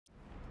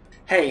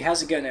Hey,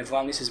 how's it going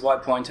everyone? This is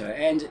White Pointer,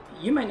 and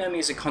you may know me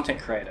as a content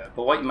creator,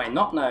 but what you may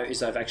not know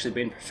is I've actually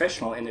been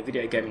professional in the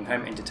video game and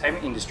home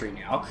entertainment industry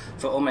now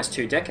for almost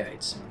 2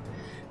 decades.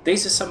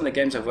 These are some of the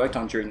games I've worked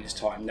on during this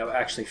time that were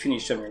actually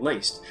finished and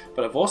released,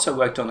 but I've also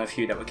worked on a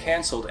few that were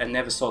cancelled and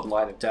never saw the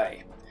light of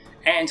day.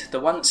 And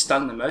the one that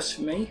stung the most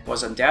for me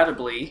was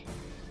undoubtedly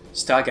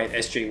Stargate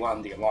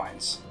SG-1, The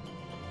Alliance.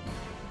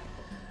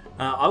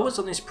 I was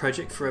on this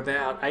project for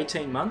about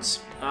 18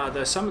 months,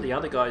 though some of the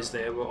other guys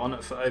there were on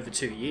it for over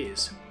 2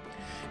 years.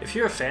 If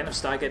you're a fan of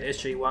Stargate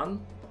SG-1,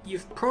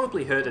 you've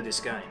probably heard of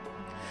this game.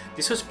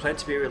 This was planned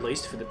to be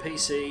released for the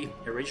PC,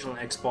 original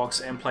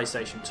Xbox and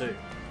PlayStation 2.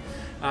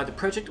 The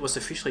project was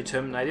officially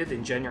terminated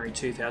in January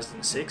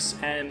 2006,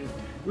 and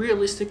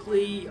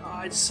realistically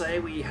I'd say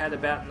we had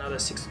about another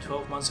 6 to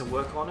 12 months of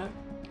work on it.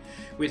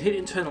 We'd hit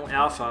internal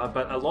alpha,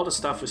 but a lot of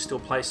stuff was still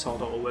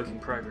placeholder or work in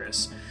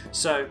progress.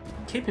 So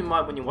keep in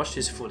mind when you watch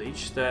this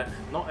footage that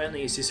not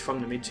only is this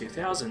from the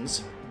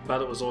mid-2000s,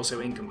 but it was also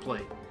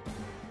incomplete.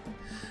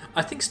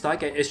 I think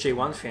Stargate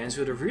SG-1 fans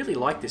would have really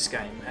liked this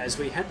game, as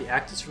we had the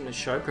actors from the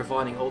show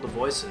providing all the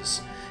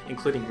voices,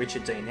 including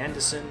Richard Dean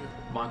Anderson,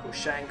 Michael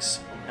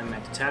Shanks,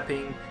 Amanda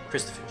Tapping,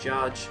 Christopher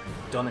Judge,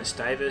 Don S.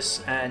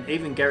 Davis, and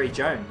even Gary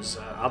Jones,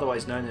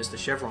 otherwise known as the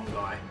Chevron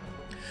guy.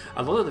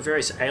 A lot of the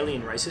various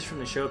alien races from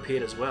the show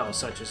appeared as well,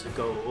 such as the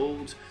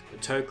Goa'uld, the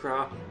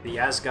Teal'C, the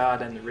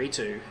Asgard and the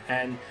Ritu,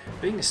 and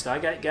being a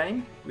Stargate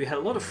game, we had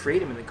a lot of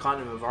freedom in the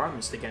kind of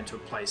environments the game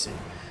took place in,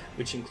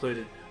 which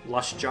included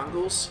lush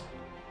jungles,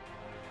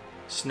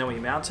 snowy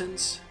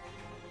mountains,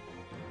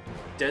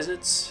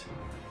 deserts,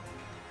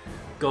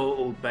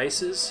 Goa'uld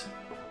bases,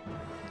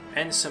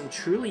 and some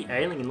truly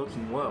alien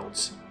looking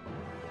worlds.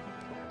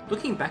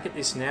 Looking back at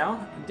this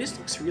now, this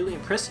looks really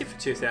impressive for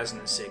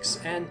 2006,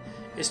 and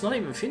it's not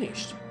even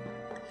finished.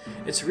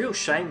 It's a real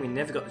shame we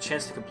never got the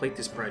chance to complete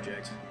this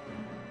project.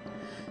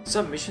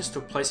 Some missions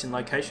took place in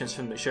locations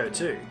from the show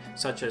too,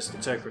 such as the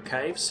Teal'C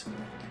Caves,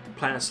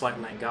 planets like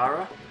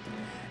Langara,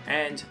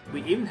 and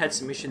we even had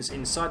some missions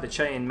inside the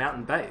Cheyenne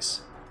Mountain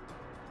base.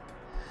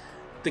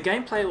 The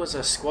gameplay was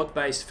a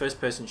squad-based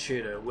first-person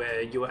shooter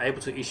where you were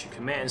able to issue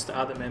commands to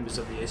other members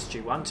of the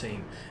SG-1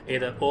 team,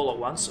 either all at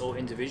once or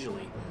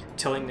individually,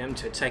 telling them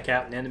to take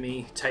out an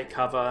enemy, take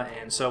cover,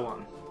 and so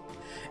on.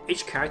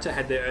 Each character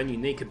had their own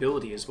unique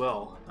ability as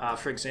well.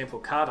 For example,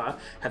 Carter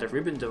had a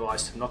ribbon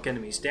device to knock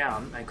enemies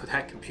down and could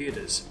hack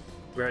computers,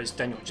 whereas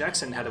Daniel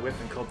Jackson had a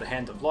weapon called the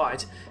Hand of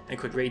Light and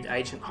could read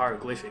ancient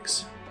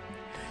hieroglyphics.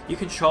 You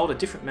controlled a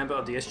different member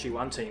of the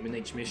SG-1 team in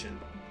each mission.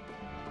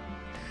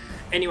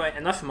 Anyway,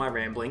 enough of my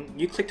rambling.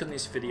 You clicked on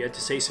this video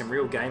to see some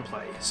real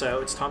gameplay,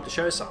 so it's time to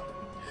show some.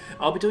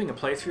 I'll be doing a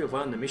playthrough of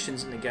one of the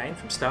missions in the game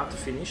from start to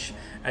finish,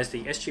 as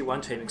the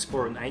SG-1 team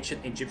explore an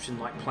ancient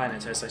Egyptian-like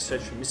planet as they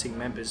search for missing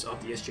members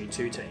of the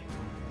SG-2 team.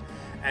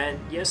 And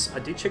yes, I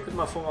did check with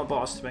my former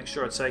boss to make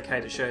sure it's okay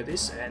to show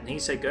this, and he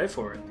said go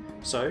for it.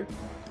 So,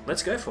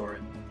 let's go for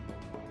it.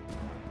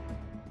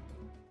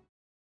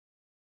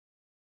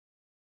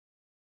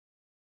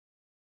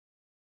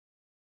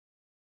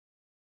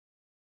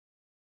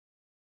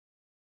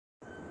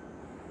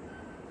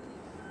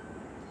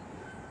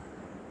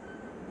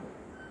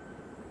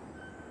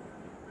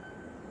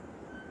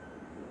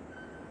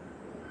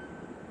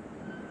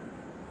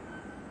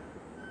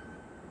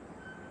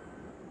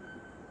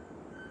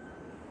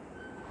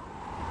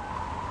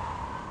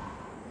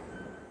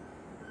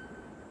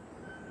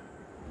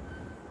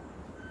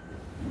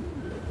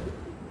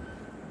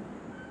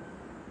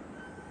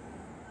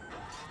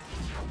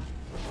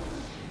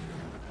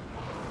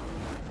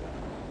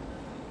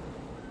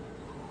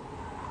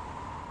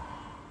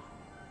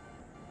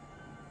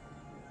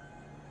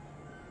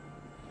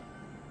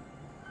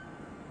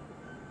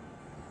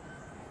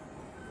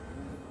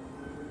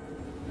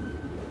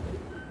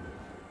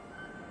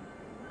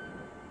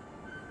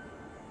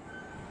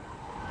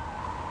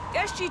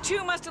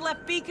 SG-2 must have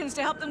left beacons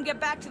to help them get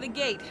back to the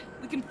gate.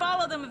 We can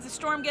follow them if the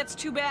storm gets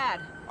too bad.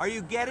 Are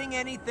you getting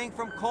anything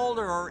from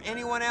Calder or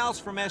anyone else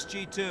from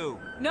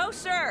SG-2? No,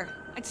 sir.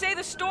 I'd say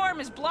the storm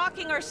is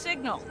blocking our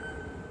signal.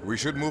 We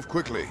should move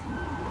quickly.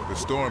 The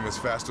storm is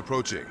fast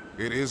approaching.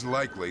 It is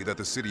likely that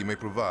the city may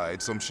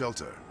provide some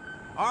shelter.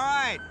 All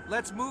right,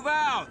 let's move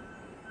out.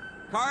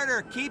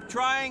 Carter, keep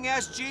trying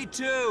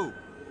SG-2.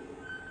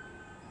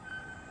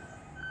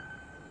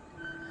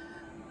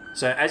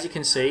 So as you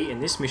can see,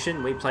 in this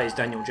mission we play as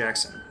Daniel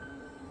Jackson.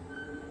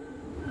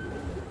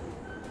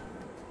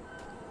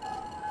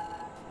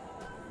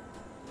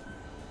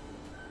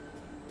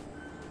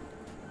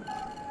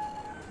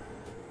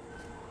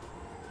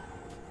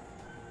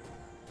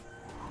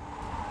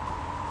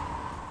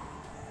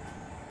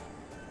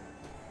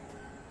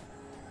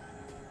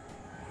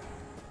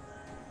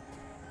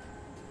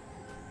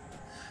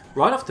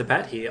 Right off the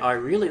bat here, I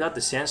really love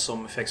the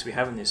sandstorm effects we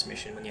have in this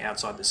mission when you're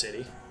outside the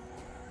city.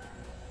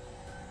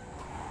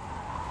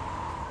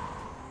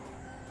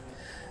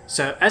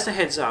 So as a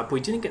heads up,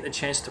 we didn't get the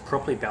chance to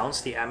properly balance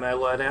the ammo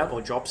loadout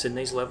or drops in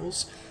these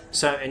levels,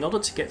 so in order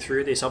to get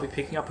through this I'll be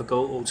picking up a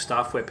Goa'uld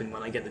staff weapon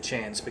when I get the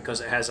chance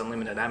because it has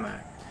unlimited ammo.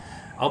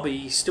 I'll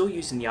be still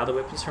using the other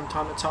weapons from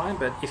time to time,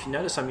 but if you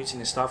notice I'm using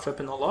the staff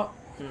weapon a lot,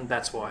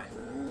 that's why.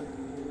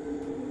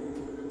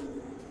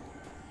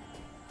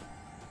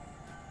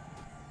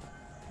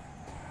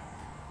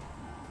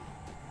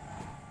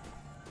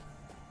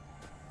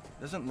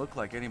 Doesn't look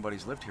like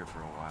anybody's lived here for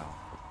a while.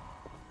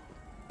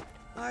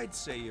 I'd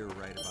say you're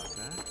right about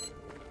that.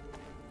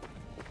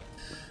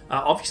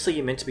 Obviously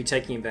you're meant to be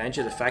taking advantage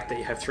of the fact that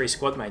you have 3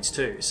 squad mates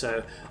too,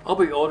 so I'll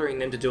be ordering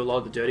them to do a lot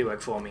of the dirty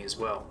work for me as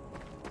well.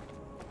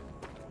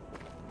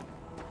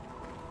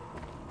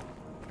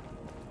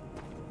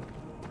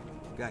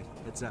 Guys,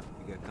 heads up,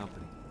 we got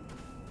company.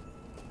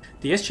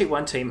 The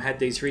SG-1 team had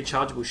these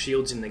rechargeable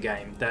shields in the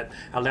game that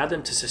allowed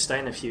them to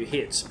sustain a few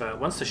hits, but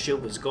once the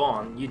shield was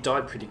gone, you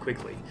died pretty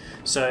quickly.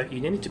 So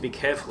you needed to be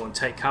careful and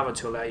take cover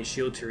to allow your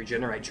shield to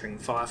regenerate during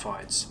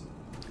firefights.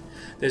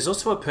 There's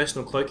also a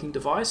personal cloaking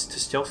device to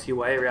stealth your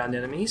way around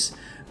enemies,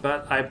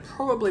 but I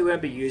probably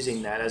won't be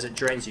using that as it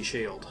drains your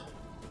shield.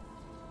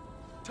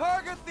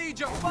 Target the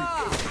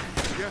Jafar!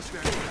 Yes,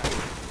 Daddy.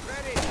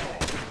 Ready!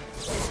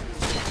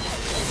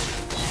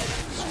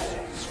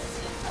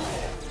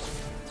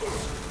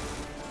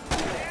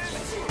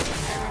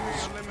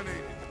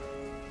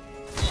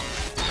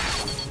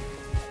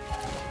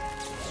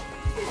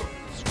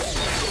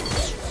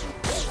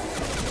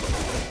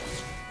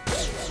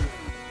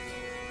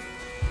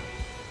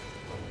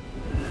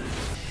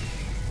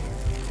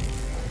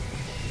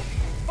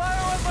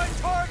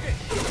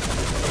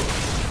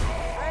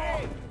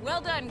 Well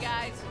done,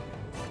 guys.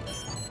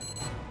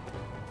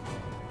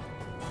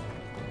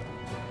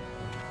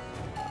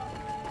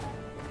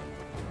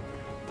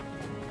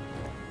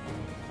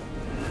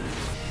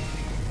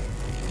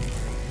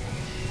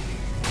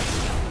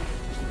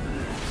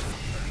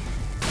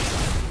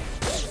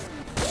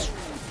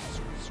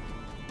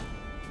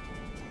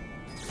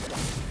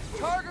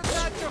 Target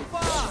that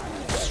Jafar!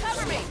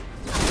 Cover me.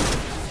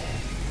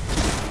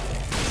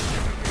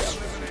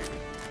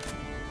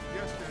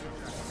 Yes, Daddy.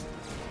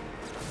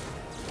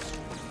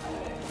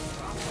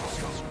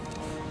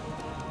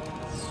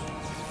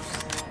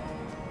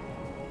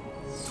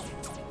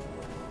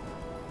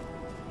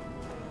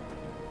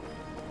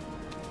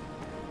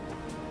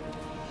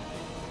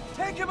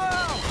 Take him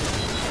out!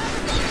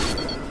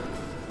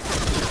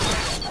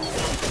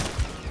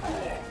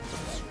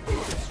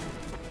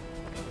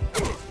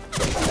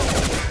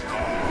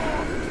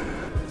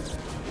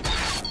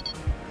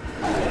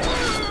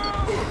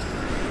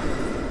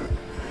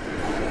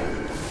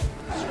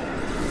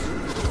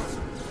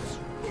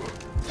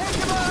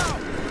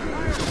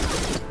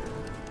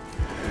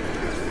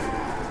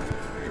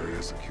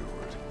 Area secured.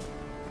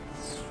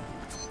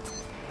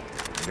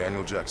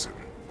 Daniel Jackson,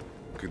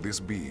 could this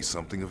be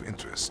something of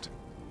interest?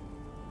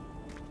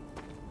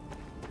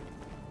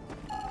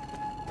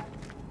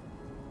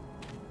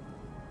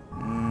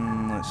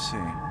 Let's see.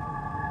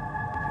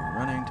 You're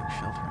running, took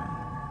shelter in.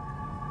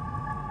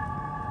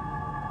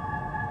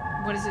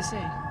 What does it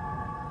say?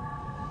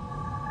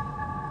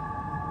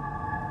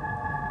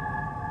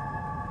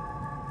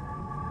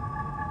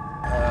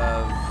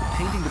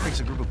 Painting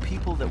depicts a group of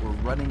people that were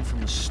running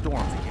from a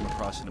storm they came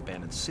across an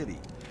abandoned city.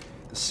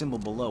 The symbol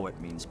below it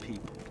means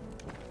people.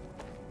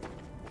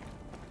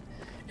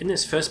 In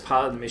this first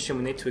part of the mission,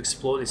 we need to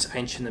explore this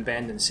ancient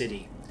abandoned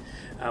city.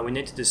 We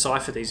need to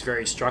decipher these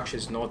various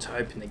structures in order to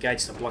open the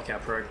gates to block our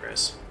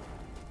progress.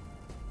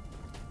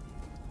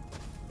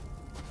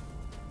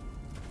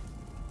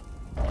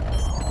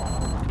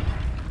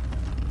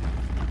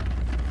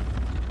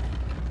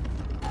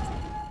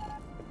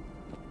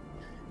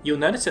 You'll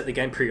notice that the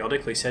game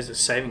periodically says it's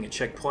saving a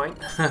checkpoint,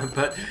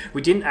 but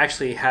we didn't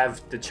actually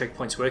have the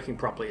checkpoints working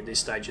properly at this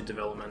stage of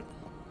development.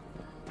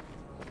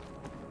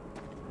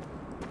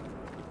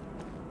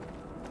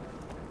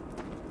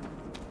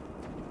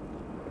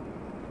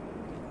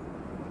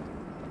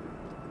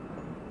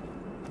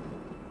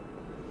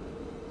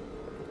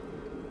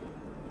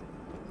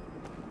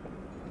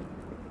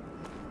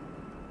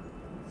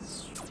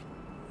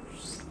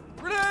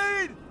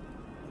 Grenade!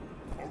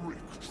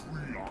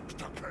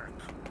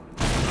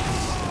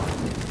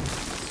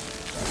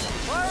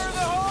 Fire in the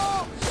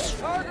hole!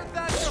 Target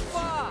that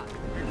Jafar!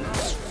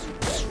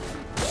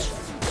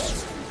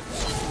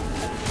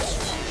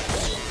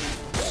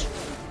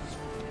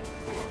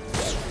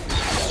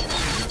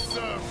 Yes,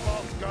 sir,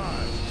 false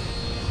god.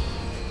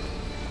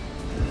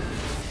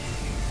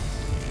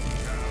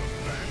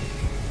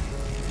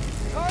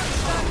 Target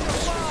that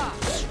Jafar!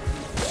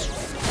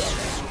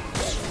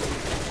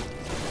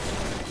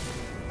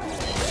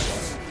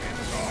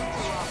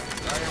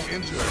 I am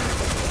injured.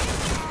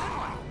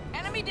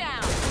 Enemy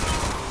down.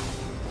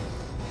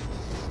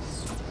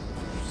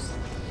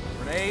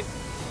 Grenade!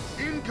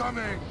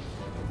 Incoming!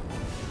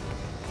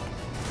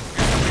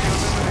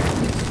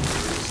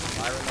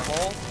 Fire in the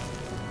hole.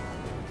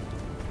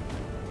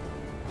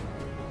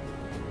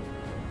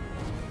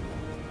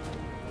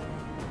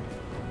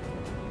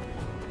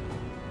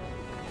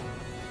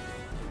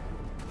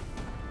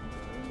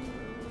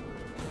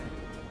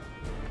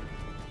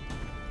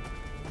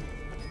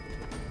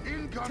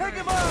 Incoming! Take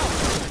him out!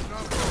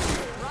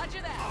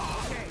 Roger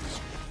that.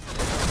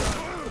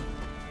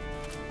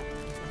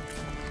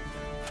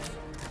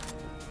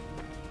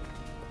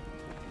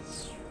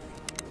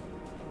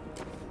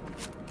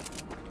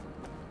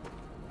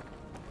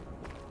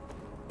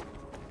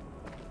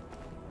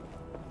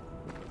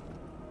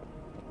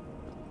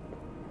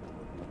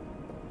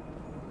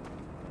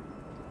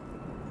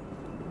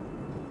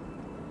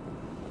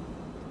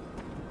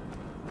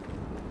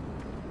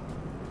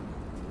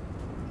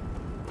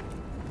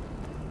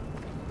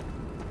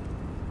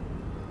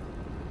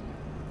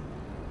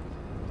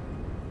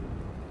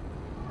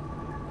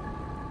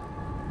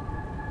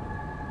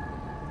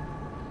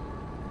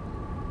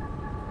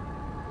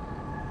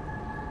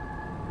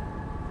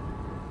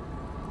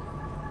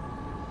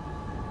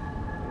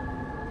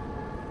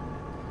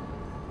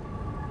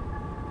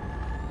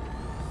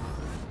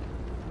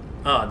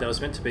 Oh, there was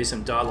meant to be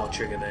some dialogue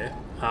trigger there.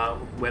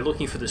 We're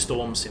looking for the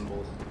storm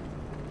symbol.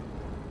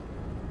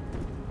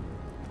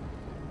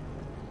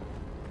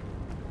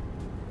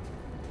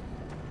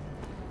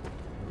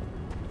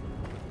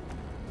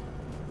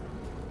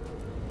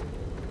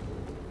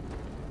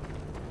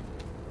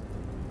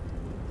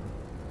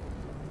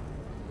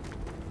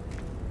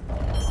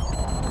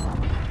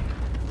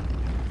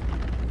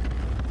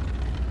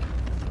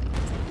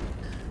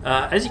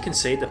 As you can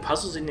see, the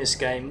puzzles in this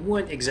game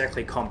weren't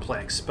exactly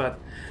complex, but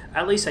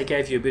at least they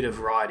gave you a bit of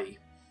variety.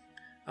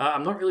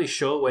 I'm not really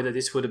sure whether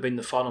this would have been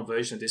the final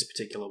version of this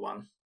particular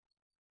one.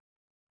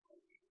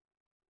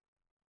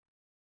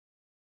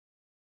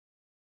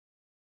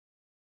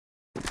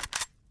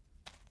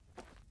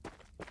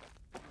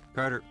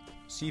 Carter,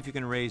 see if you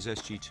can raise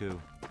SG-2.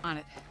 On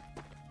it.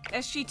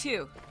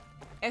 SG-2.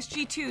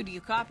 SG-2, do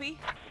you copy?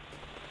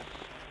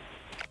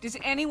 Does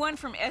anyone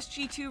from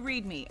SG-2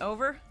 read me?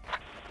 Over?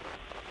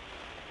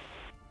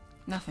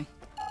 Nothing.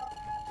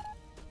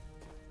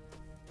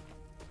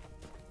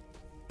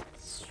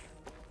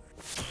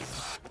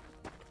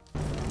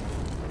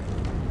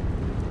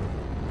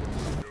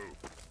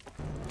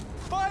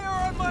 Fire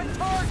on my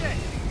target!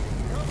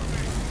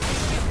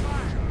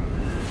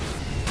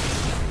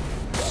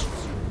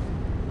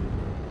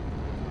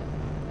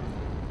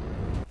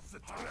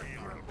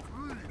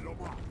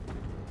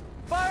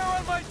 Fire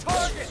on my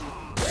target!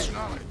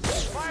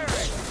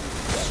 Firing!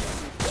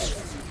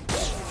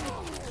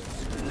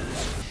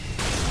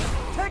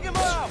 Take him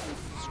out!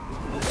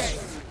 Okay.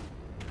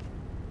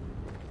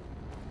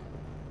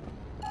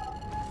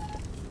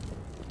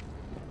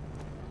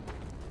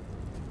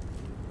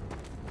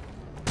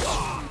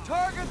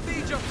 Target the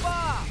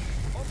Jaffa!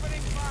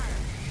 Opening fire!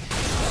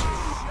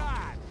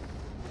 Shot!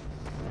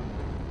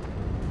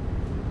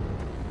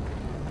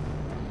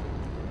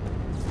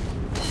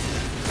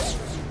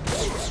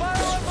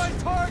 Fire on my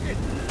target!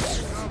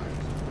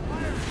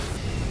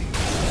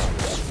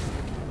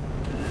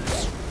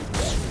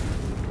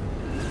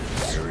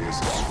 Area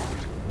secured.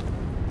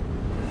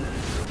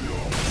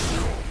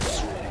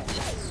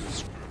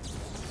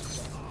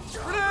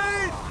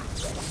 Grenade!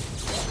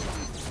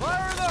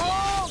 Fire in the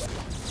hole!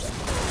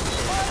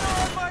 Fire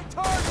on my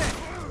target!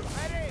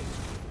 Ready!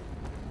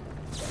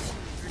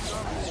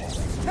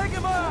 Take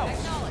him out!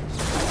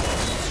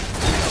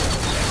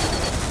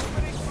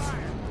 Opening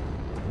fire!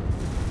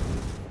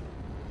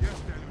 Yes,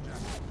 Daniel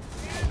Jackson.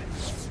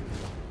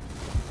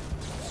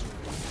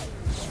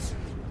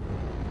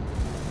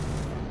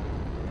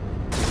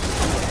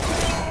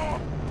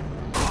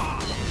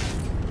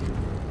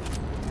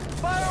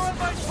 Fire on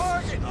my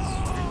target!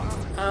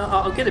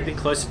 I'll get a bit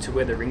closer to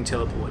where the ring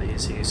teleport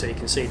is here so you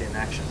can see it in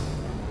action.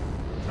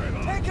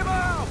 Take him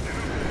out!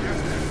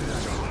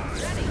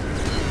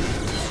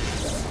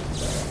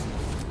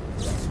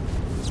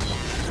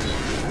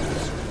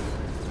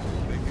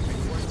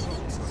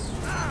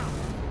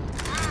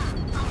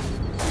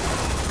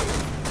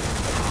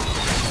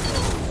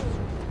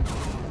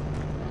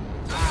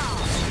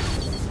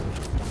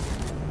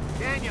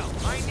 Daniel,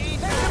 I need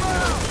him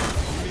out!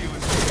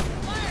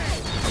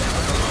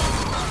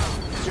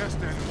 Yes,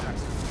 Daniel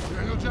Jackson.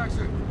 Daniel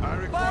Jackson, I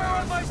Fire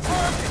require... on my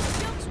target!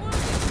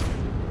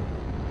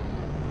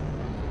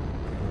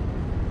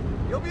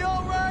 You'll be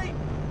all right!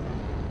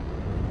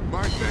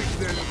 My thanks,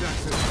 Daniel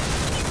Jackson.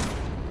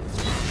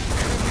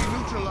 Enemy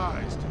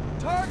neutralized.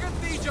 Target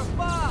the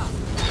Jaffa!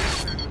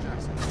 Yes, Daniel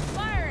Jackson.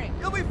 Firing!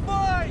 You'll be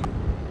fine!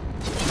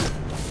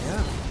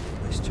 Yeah,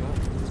 nice job.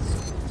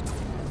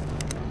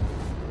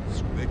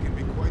 They can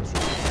be quite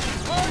strong.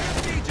 Target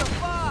the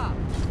Jaffa!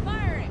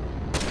 Firing!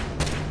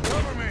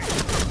 Cover me.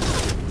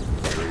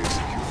 Area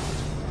secured.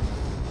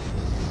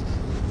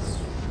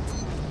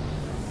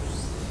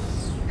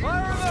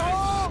 Fire in the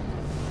hole!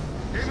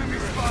 Enemy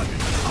spotted.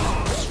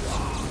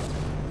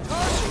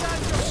 Target that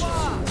Jaffa!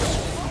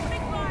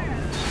 Opening fire!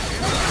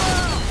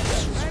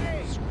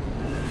 Ready!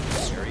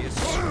 Area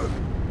secured.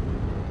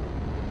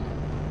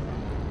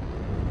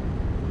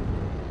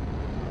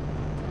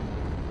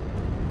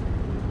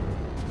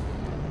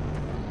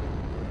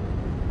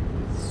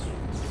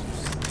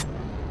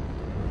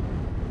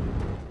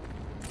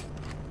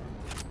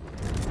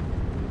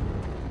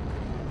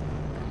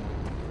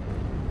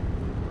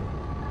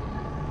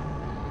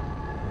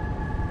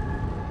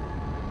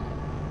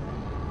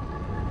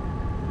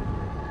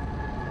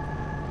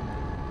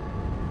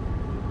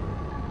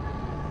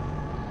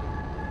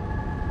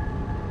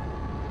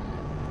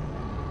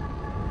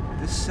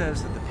 This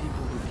says that the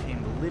people who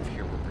came to live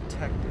here were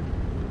protected.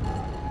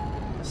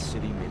 The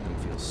city made them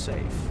feel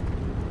safe.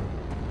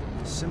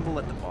 The symbol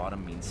at the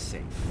bottom means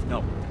safe.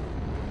 No,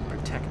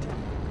 protected.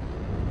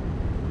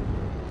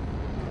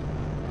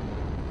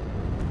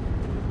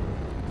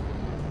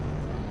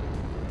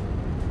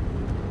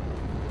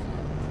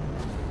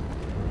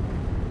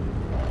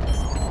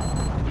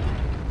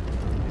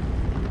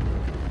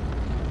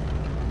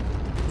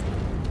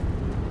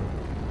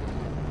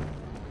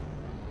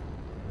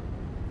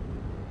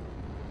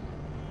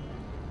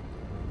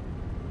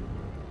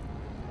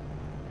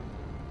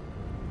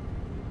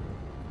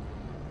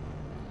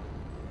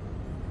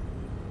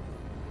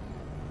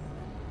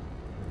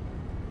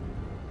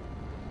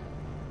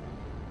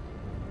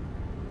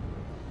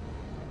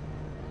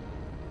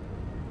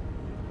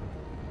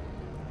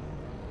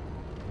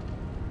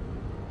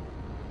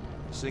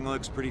 This thing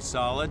looks pretty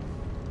solid.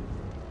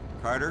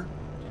 Carter,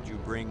 did you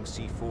bring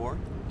C4?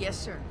 Yes,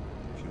 sir.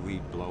 Should we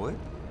blow it?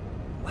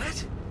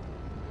 What?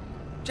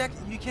 Jack,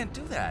 you can't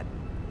do that.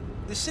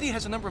 The city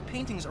has a number of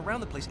paintings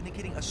around the place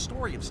indicating a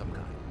story of some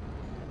kind.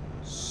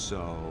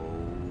 So...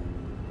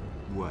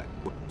 what?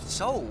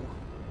 So,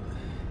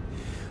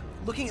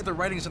 looking at the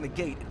writings on the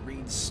gate, it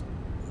reads,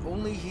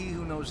 "Only he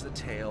who knows the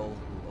tale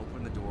will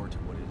open the door to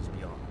what is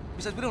beyond."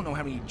 Besides, we don't know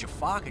how many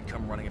Jaffa could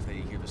come running if they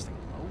hear this thing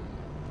blow.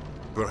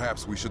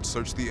 Perhaps we should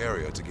search the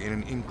area to gain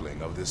an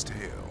inkling of this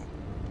tale.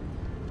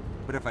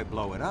 But if I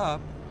blow it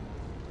up,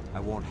 I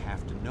won't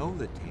have to know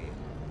the tale,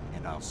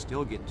 and I'll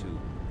still get to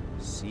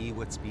see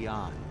what's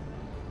beyond.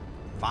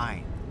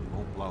 Fine, we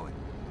won't blow it.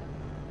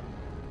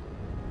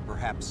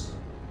 Perhaps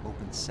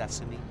open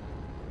sesame?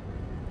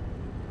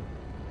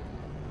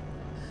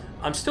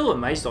 I'm still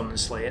amazed,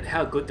 honestly, at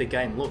how good the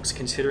game looks,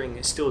 considering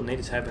it still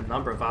needed to have a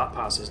number of art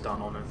passes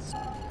done on it.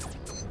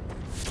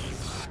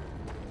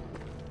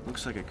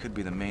 Looks like it could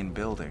be the main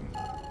building.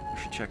 We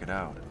should check it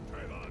out.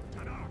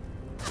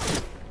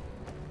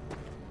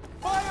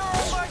 Fire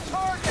on my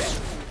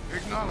target!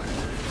 Acknowledge.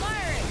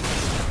 Firing!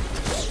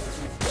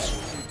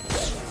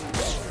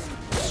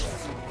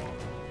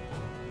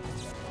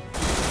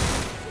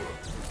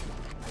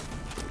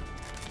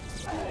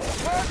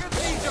 Target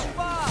the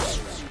Jaffa!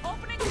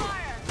 Opening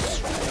fire!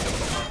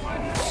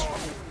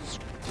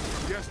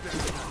 Yes,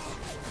 Daniel.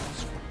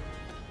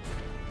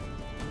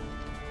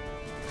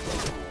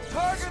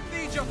 Target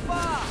the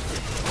Jaffa!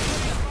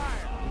 Opening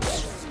fire!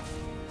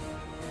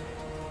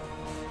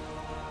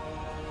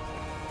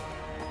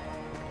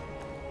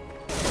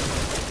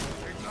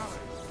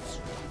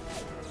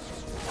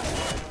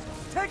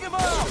 Take him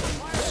out!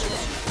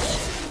 Firing!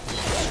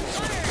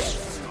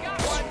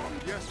 Got one!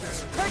 Yes,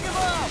 Daniel. Take him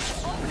out!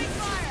 Opening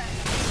fire!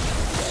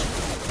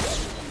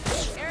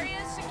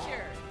 Area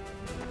secure.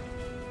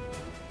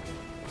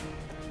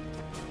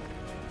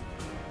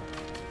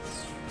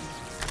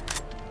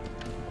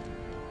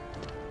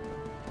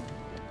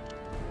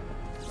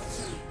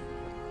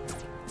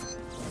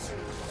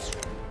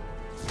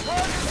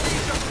 Target the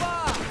Jaffa!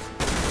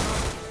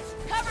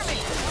 Cover me!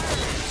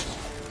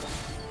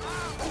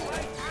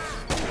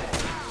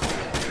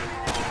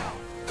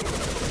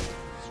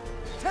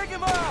 Take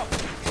him out!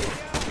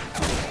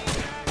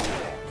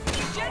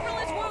 General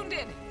is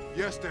wounded!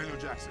 Yes, Daniel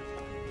Jackson.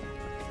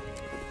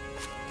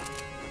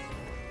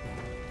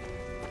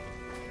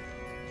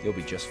 You'll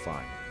be just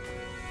fine.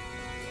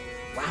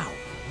 Wow,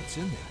 what's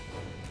in there?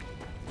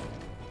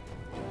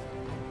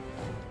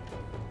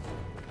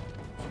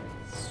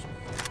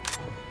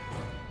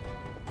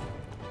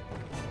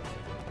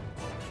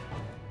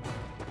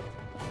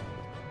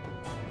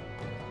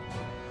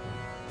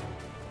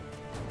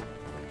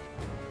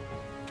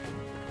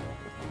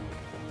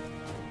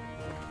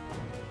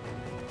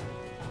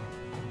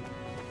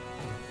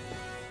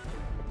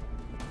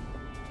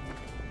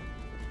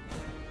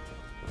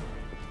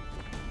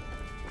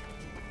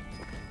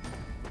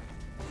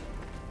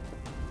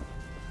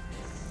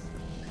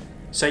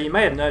 So you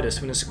may have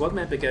noticed when a squad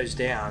member goes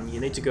down,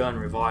 you need to go and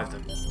revive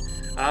them.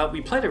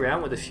 We played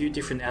around with a few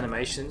different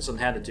animations on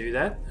how to do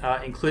that,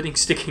 including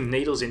sticking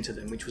needles into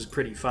them, which was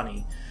pretty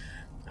funny.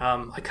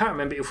 I can't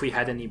remember if we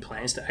had any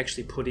plans to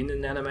actually put in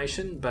an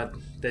animation, but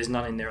there's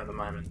none in there at the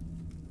moment.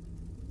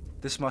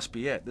 This must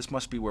be it. This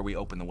must be where we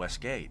open the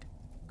West Gate.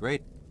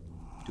 Great.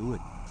 Do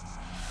it.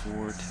 4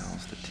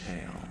 tells the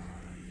tale.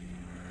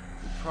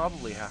 We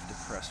probably have to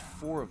press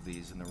 4 of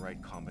these in the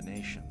right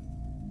combination.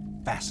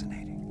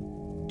 Fascinating.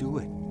 Do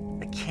it.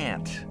 I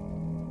can't.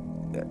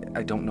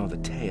 I don't know the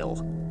tale.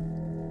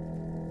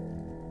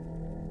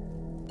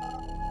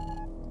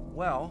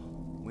 Well,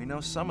 we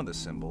know some of the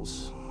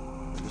symbols.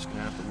 We're just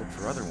gonna have to look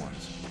for other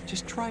ones.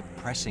 Just try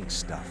pressing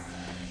stuff.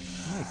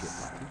 You might get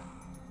lucky.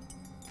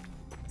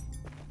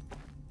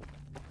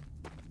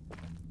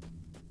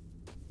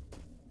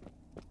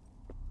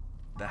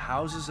 The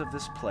houses of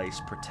this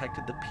place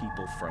protected the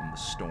people from the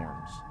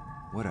storms.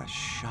 What a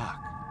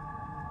shock.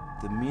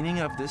 The meaning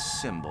of this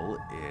symbol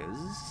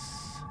is...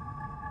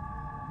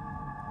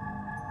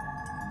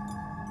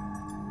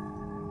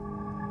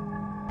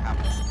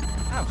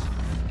 house.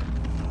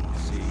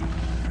 See?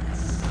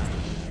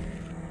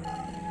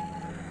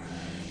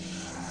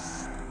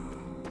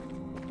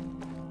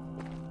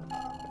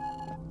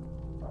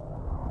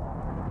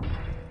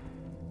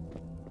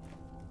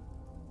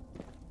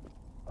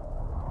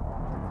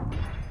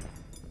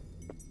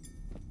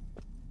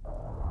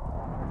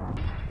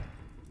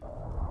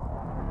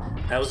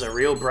 That was a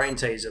real brain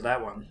teaser,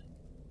 that one.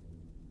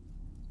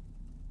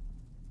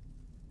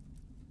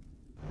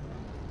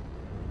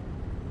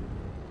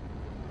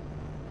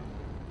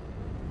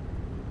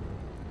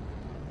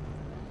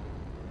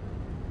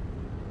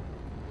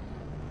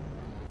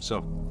 So,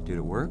 did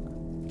it work?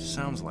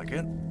 Sounds like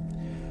it.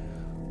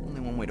 Only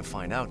one way to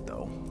find out,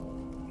 though.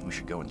 We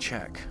should go and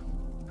check.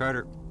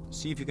 Carter,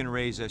 see if you can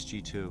raise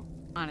SG-2.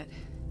 On it.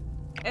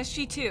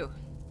 SG-2.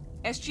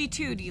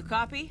 SG-2, do you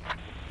copy?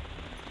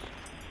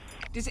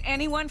 Does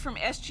anyone from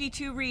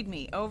SG-2 read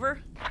me?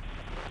 Over?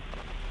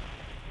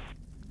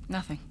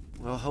 Nothing.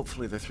 Well,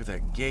 hopefully they're through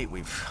that gate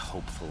we've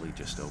hopefully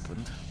just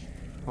opened.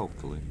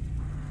 Hopefully.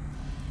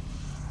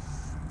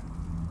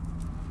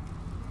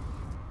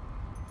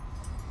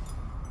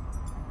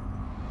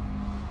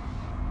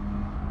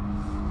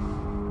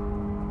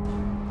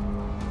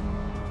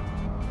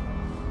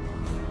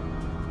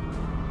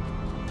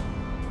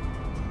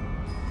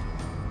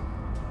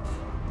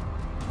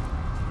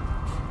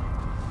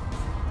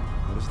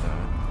 What is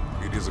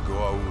that? It is a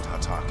Goa'uld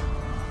attack.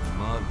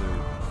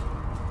 Mother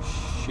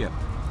ship.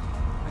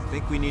 I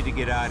think we need to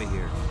get out of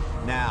here.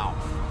 Now.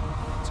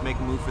 Let's make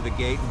a move for the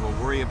gate and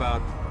we'll worry about...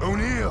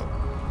 O'Neill!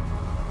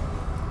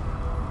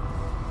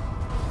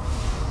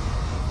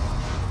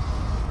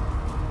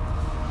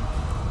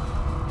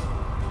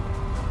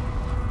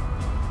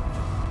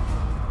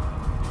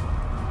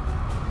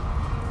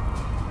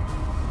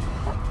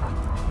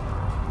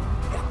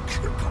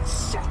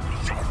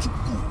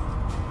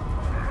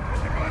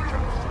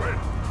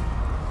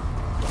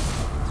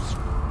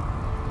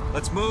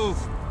 Let's move.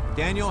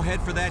 Daniel,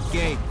 head for that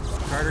gate.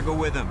 Carter, go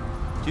with him.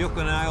 Teal'C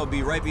and I will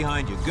be right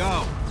behind you.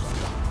 Go!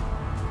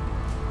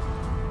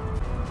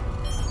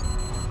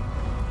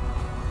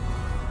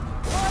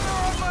 Fire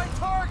on my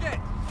target!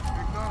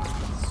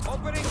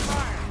 Opening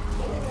fire!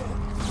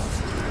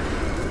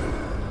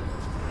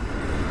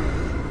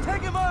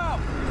 Take him out!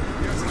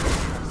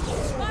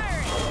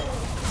 Firing!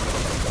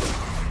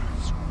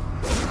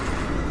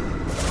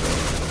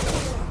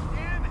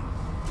 Damn it!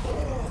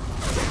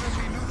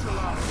 Enemy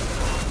neutralized!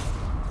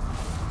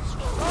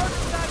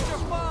 Target's at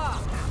your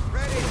bomb!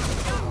 Ready!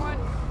 Got one.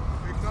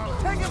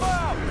 Take him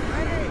out!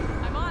 Ready!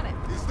 I'm on it.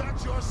 Is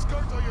that your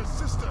skirt or your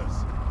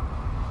sister's?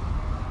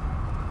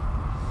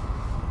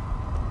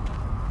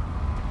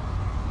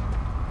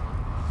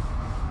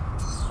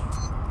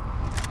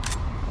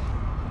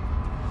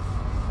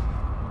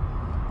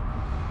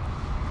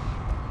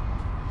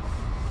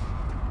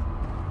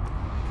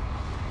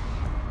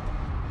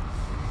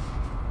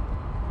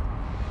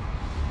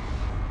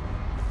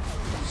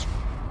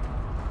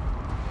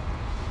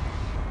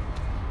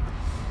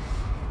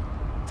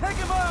 Take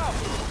him out!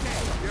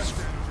 Yes,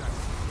 Daniel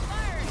Jackson.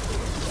 Firing!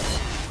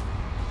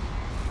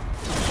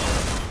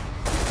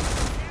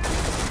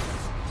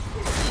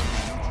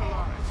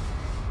 Neutralized.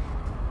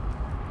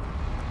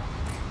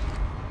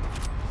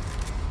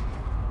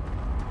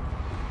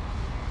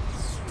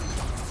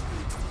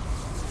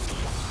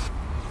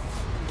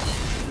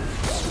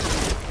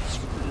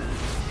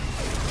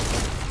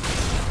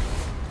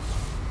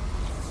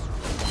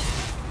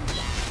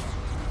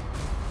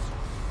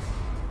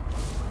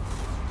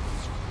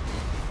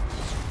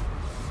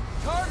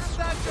 Target's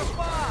at your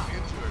bomb!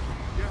 Injured.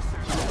 Yes,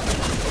 Daniel.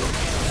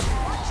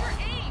 Watch your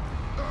aim!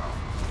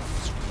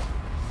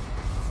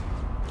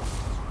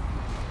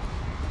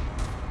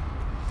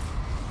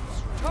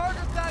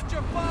 Target's at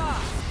your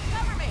bomb!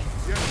 Cover me!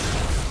 Yes,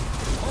 Daniel.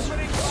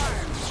 Opening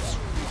fire!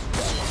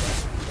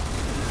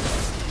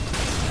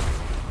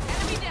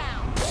 Enemy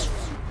down!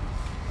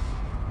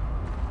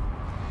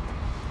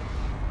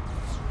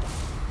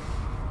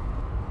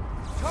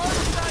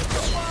 Target's at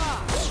your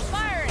bomb!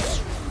 Firing!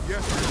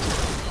 Yes,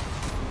 Daniel.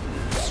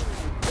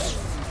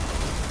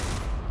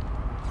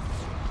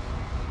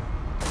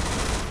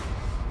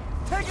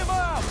 Take him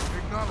out!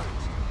 Acknowledged.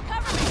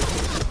 Cover me!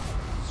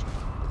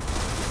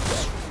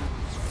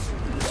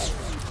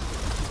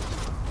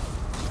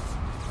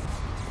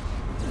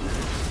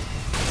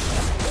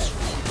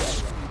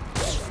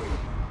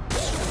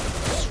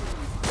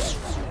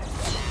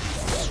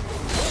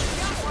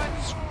 Got one!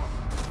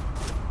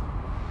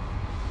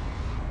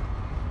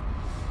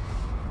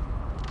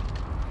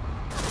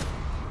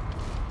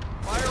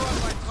 Fire on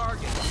my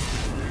target!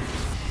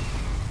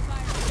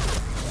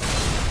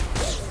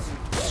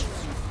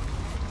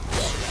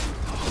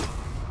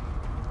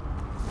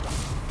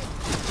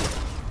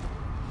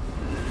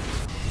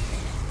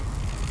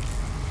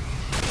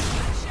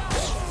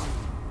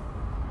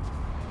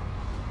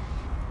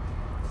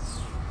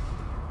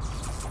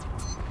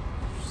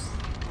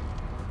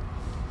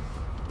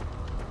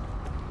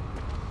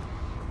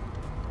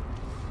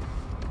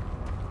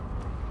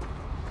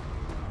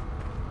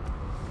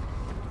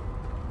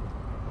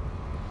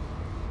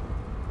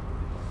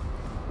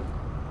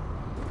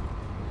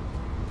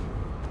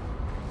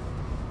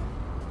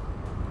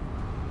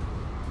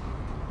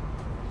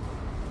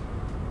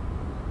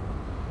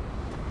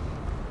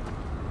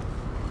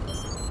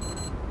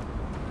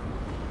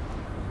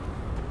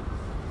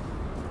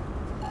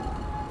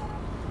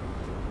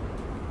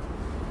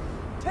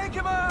 Take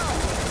him out!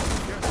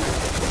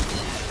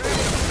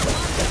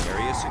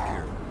 Area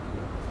secure.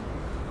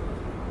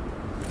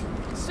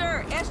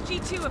 Sir,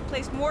 SG-2 have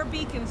placed more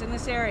beacons in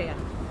this area.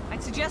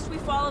 I'd suggest we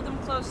follow them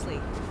closely.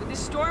 With this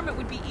storm, it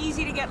would be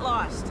easy to get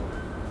lost.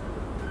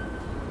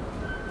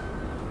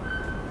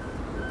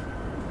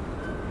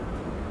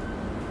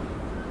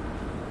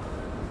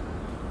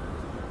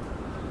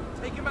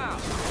 Take him out!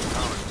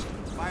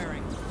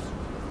 Firing.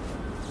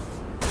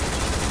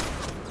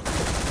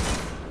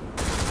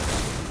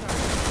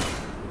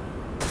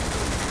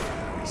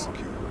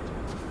 Secured.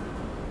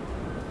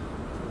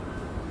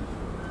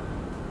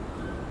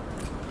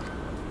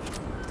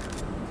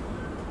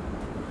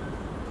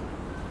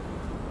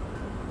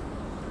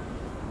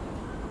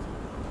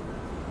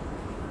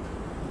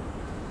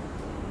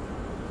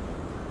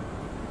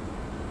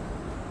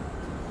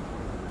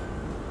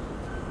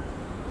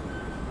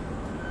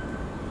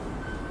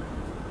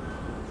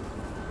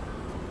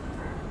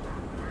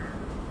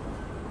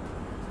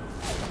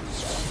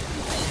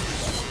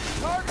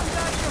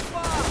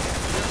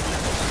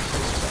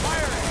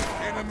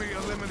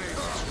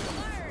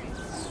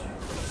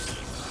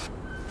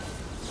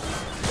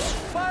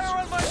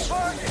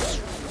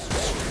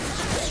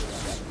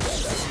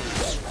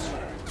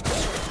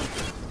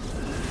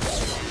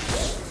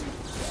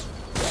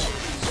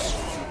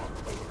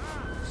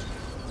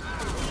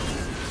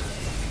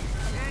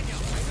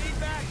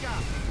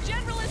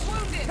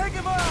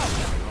 Take him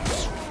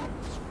out!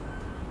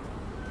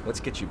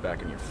 Let's get you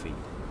back on your feet.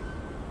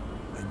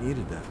 I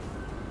needed that.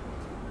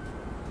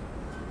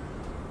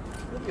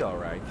 You'll be all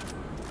right.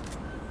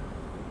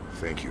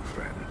 Thank you,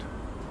 friend.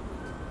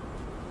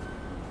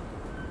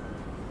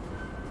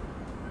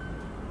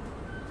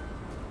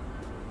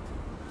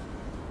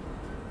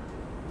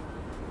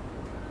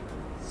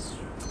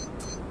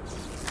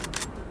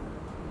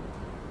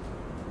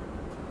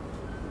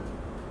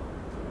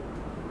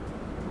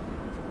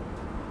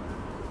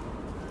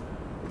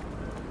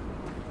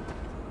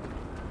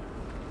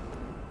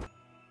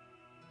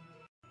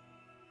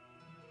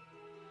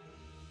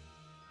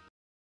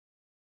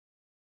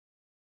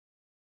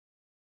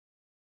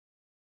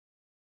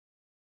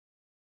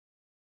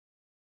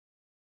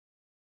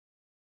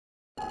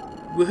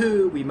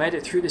 Woohoo! We made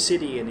it through the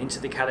city and into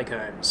the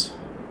catacombs.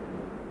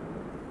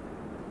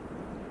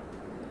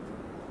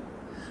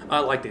 I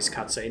like this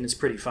cutscene, it's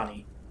pretty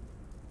funny.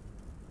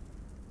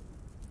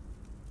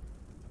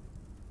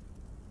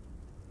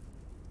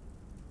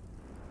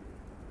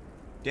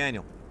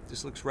 Daniel,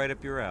 this looks right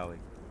up your alley.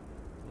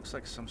 Looks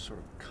like some sort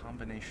of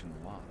combination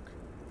lock.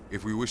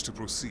 If we wish to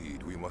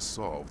proceed, we must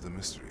solve the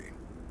mystery.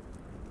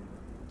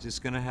 Is this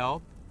gonna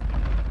help?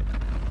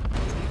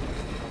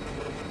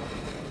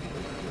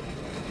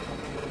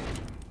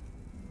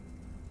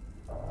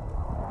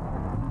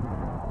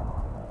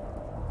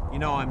 You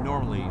know, I'm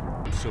normally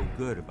so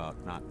good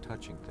about not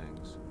touching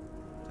things.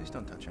 Please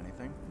don't touch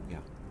anything. Yeah.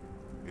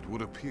 It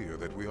would appear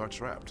that we are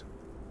trapped.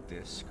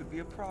 This could be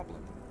a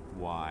problem.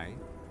 Why,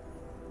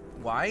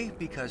 Why?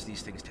 Because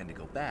these things tend to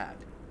go bad.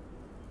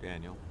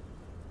 Daniel?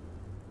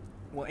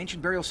 Well,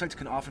 ancient burial sites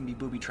can often be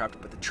booby-trapped,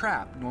 but the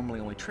trap normally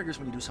only triggers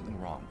when you do something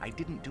wrong. I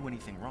didn't do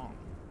anything wrong.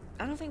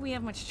 I don't think we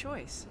have much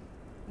choice.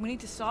 We need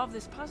to solve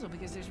this puzzle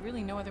because there's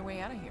really no other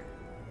way out of here.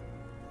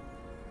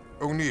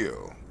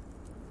 O'Neill,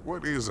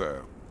 what is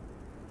a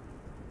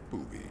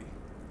booby?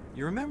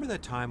 You remember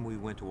that time we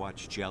went to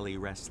watch jelly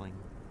wrestling?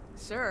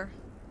 Sir,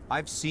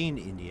 I've seen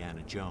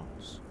Indiana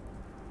Jones.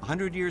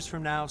 100 years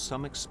from now,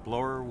 some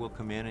explorer will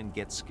come in and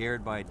get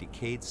scared by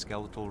decayed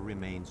skeletal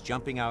remains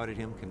jumping out at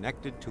him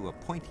connected to a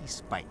pointy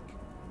spike.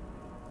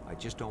 I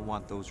just don't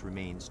want those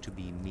remains to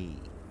be me.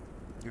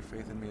 Your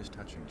faith in me is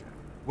touching, Jack.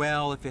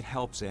 Well, if it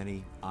helps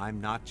any,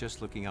 I'm not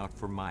just looking out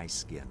for my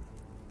skin.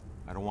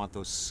 I don't want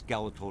those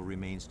skeletal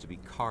remains to be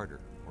Carter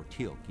or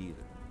Teal'C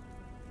either.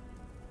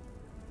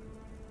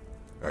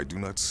 I do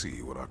not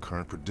see what our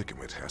current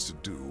predicament has to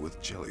do with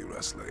jelly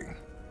wrestling.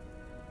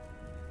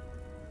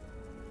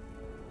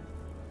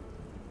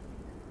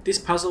 This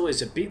puzzle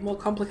is a bit more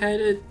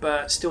complicated,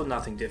 but still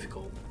nothing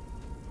difficult.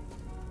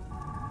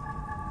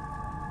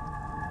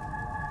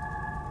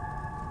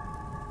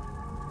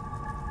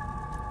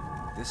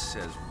 This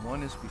says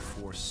 1 is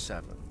before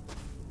 7.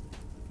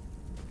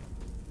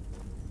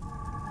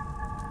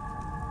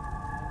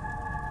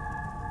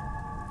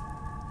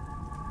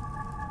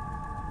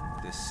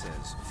 This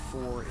says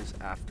 4 is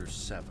after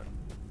 7.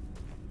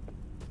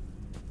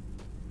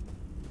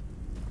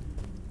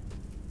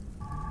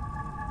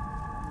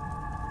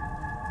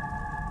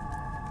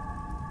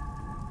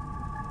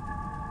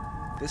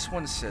 This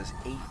one says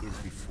 8 is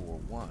before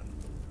 1.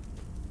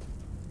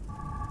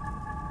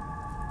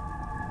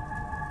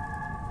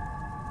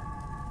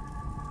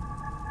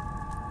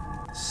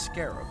 The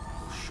scarab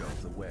will show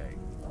the way.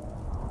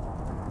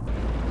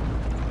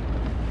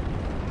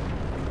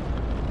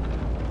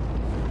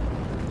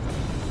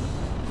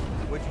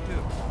 What'd you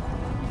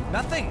do?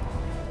 Nothing!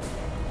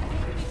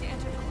 we need to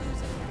enter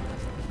clues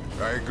in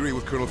here. I agree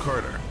with Colonel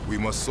Carter. We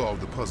must solve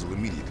the puzzle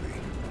immediately.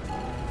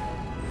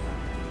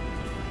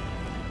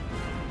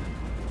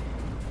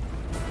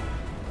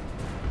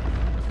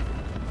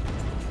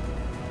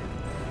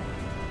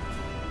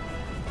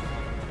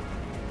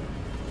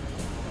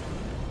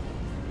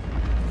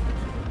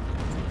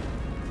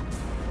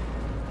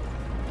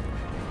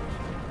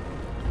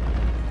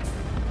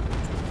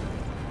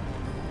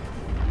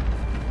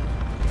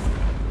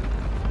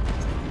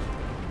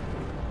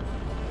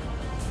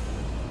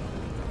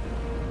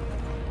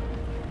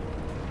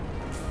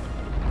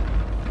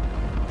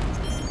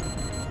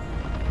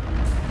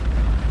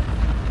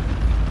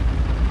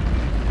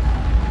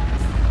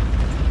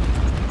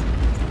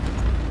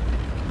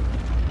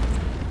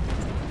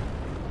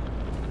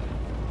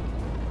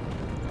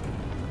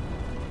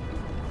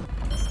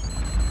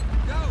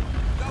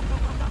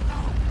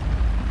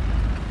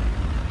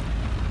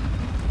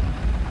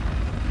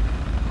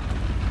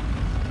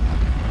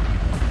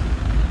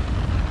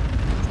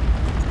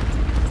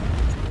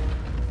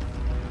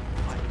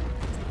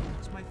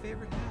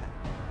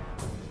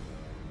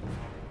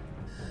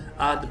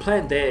 The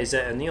plan there is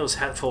that O'Neill's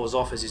hat falls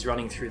off as he's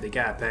running through the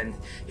gap, and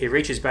he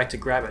reaches back to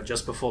grab it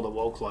just before the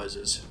wall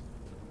closes.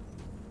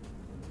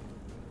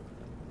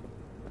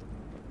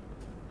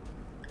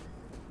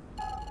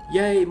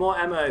 Yay, more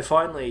ammo,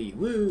 finally!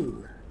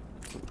 Woo!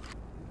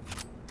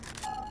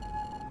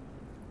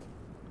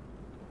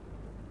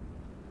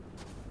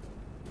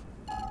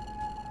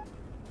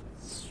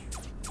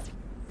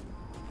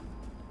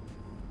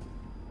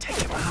 Take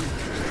him out!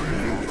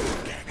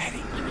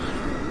 Ready?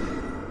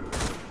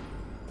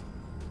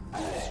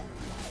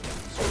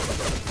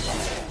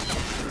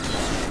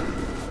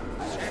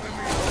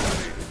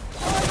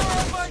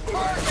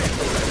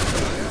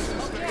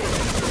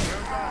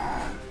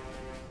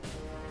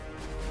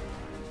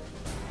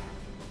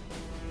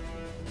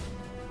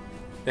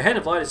 The Hand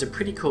of Light is a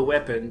pretty cool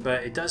weapon,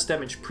 but it does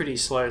damage pretty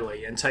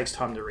slowly and takes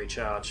time to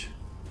recharge.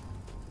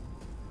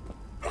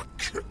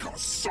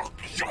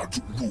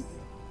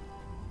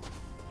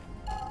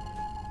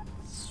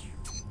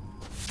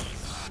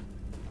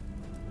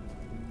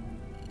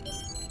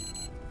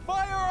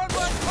 Fire on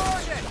my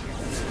target!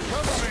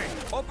 Cover me!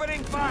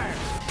 Opening fire!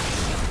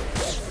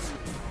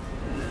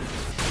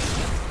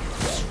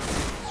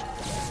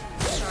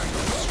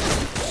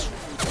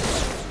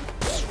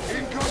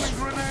 Incoming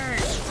grenade!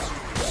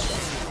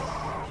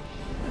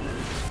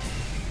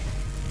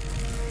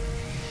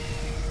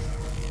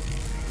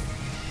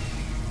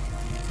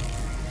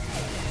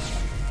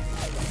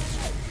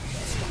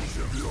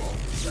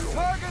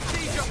 Target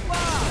siege of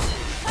bomb!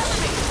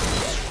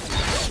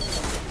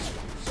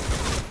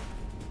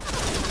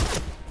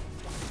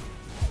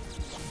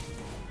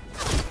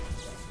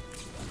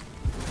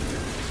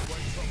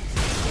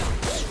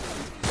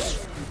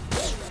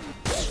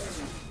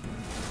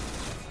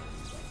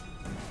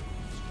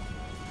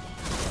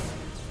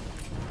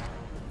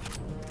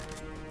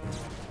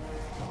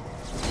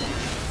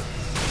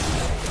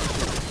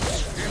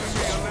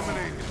 Enemy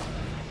eliminated.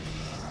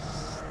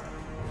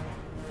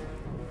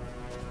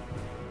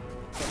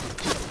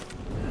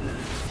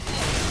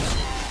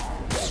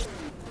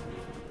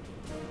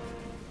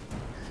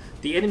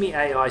 The enemy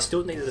AI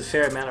still needed a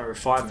fair amount of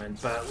refinement,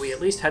 but we at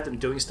least had them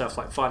doing stuff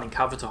like finding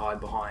cover to hide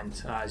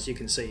behind, as you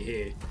can see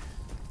here.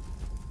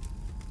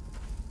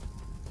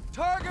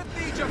 Target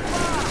siege of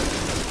bomb!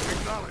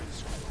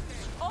 Acknowledged.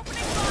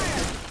 Opening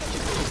fire!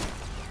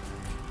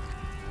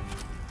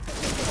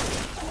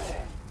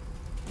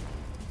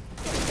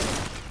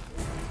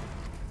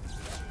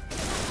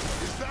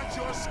 Is that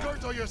your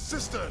skirt or your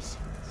sister's?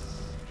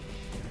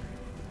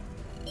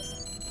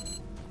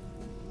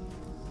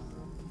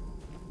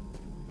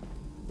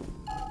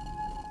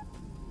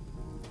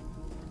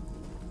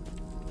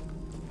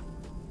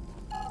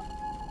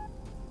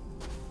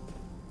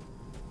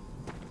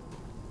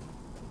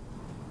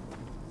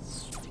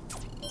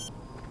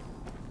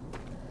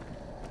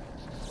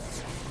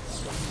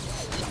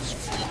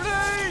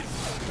 Grenade!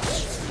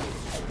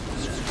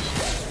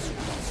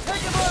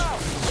 Take him out!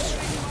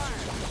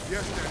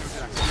 Yes, Daniel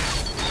Jackson.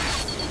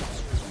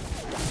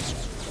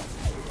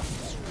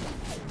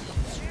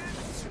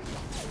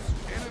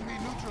 Enemy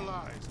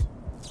neutralized.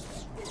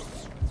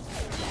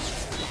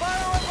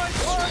 Fire on my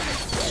target!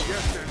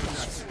 Yes, Daniel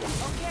Jackson.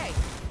 Okay.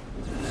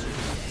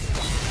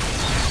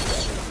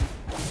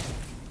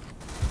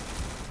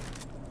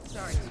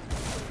 Sorry.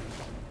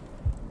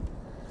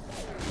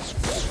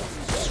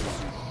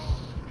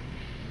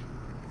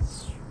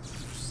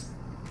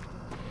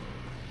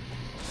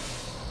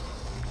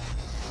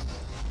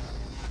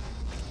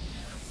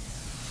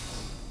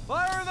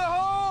 Fire in the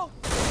hole!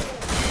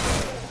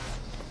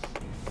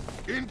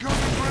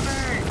 Incoming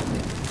grenade!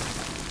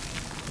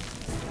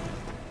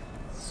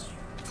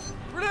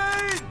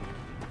 Grenade!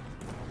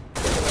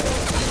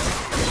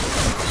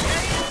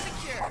 Area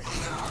secure.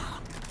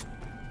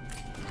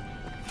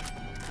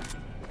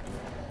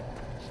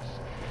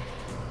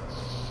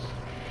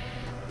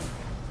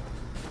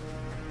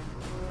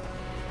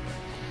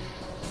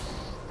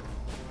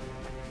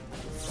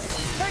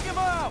 Take him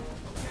out!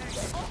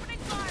 Opening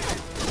fire!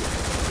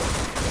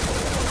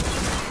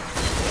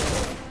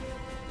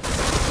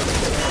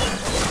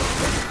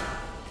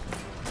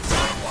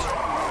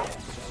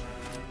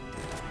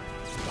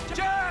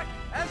 Jack!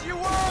 As you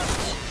were!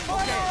 Fire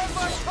on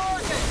my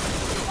target!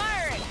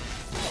 Firing!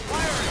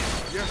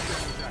 Yes,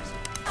 Daniel Jackson.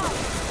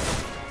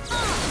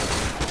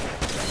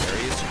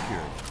 Area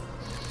secured.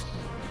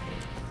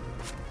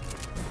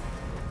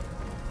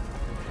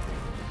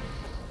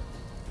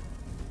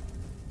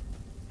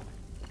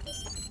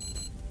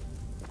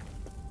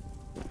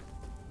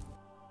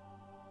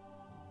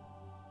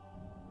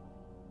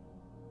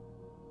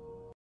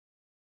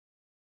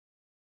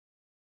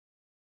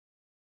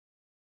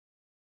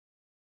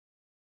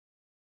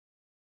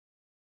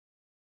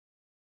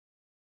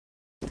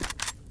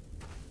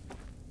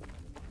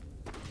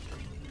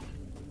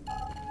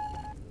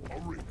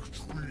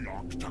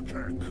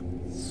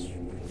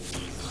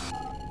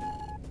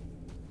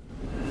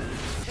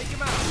 Take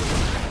him out!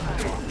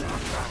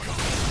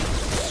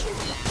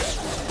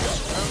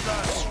 Well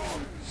done.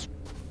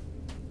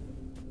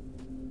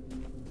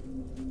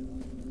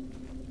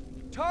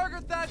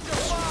 Target that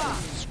Jaffa!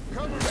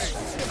 Cover me!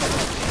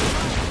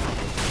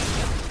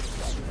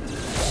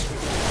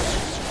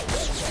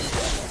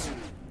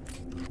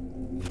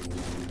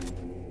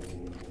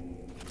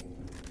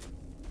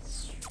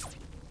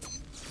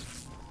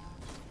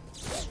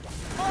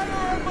 Fire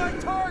on my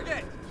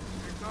target!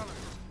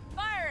 Acknowledged.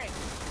 Firing!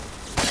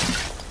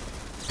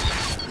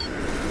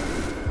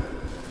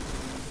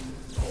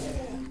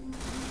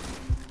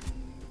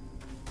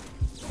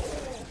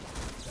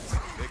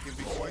 They can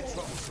be quite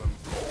troublesome.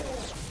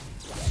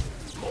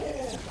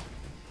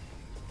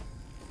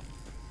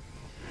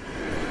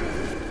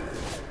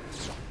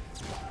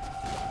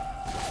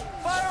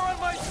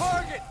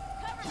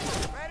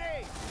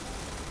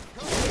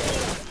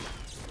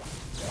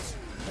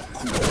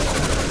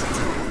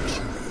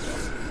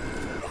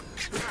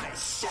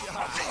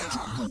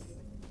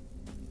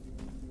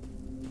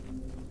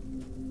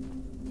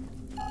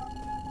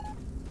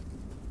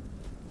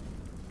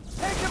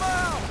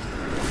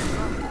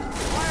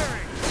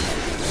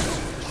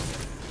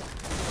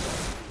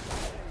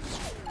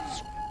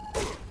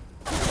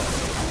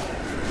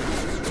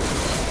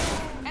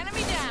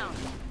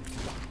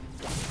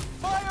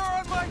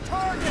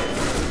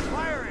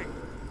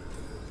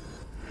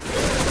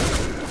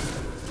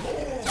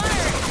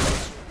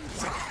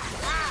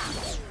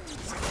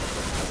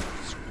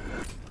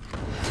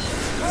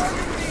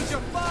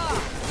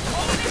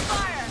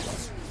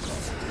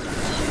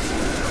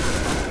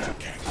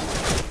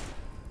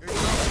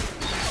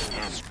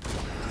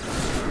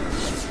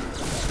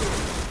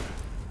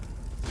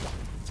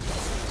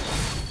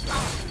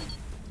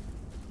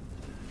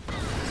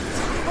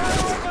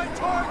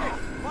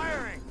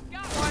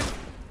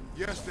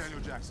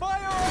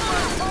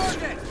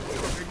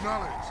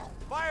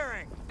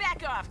 Firing!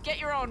 Back off! Get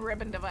your own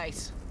ribbon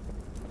device.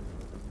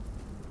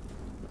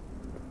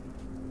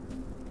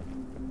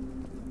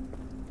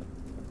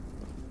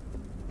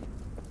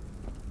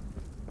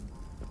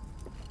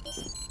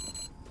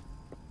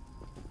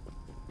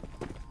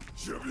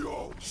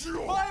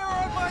 Fire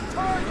on my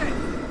target!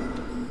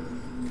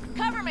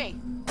 Cover me!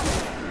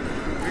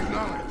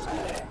 Acknowledged.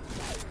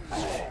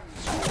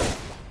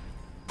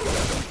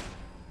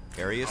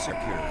 Area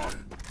secured.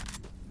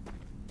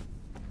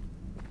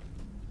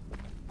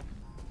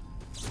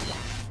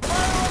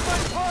 Fire on my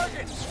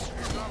target!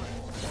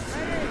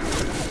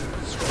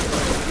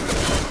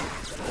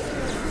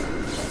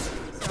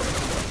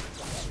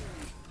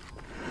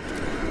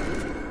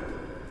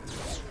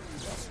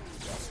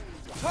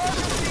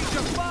 Target needs a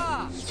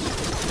bomb!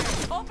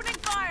 Opening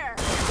fire!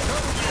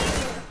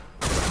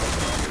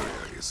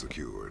 Area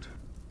secured.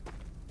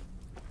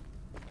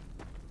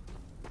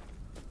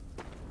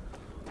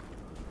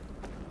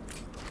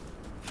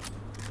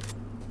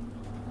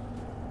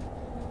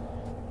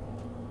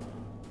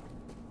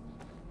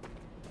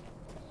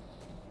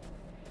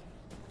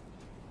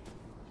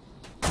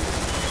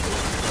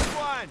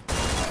 One!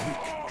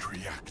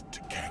 Area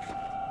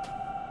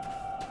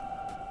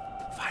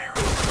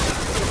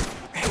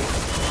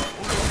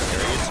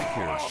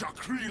secured.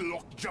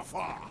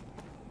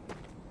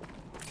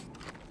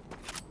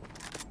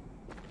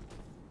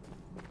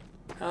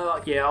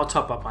 Oh, yeah, I'll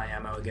top up my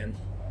ammo again.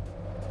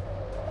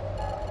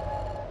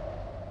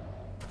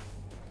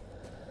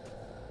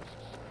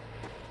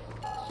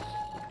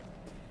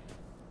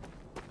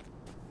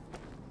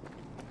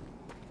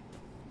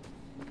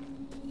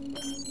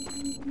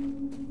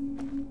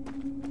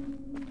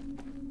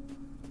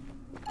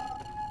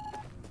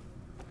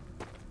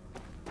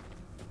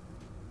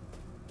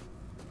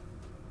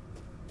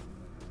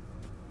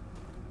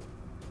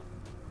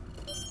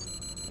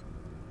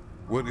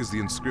 What is the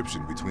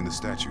inscription between the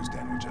statues,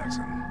 Daniel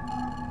Jackson?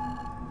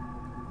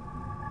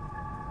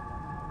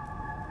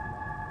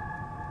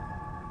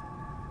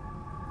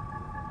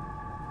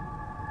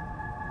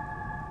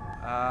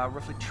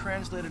 Roughly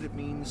translated, it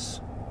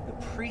means, the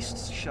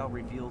priests shall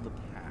reveal the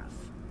path.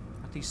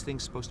 Aren't these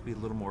things supposed to be a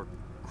little more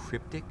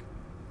cryptic?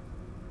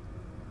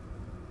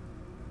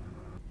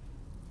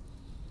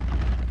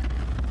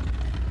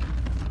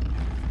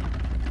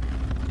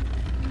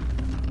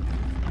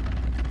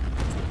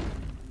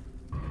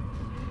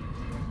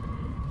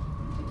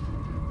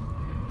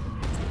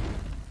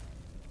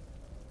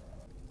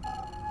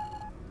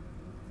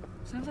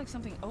 Sounds like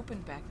something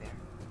opened back there.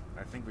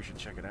 I think we should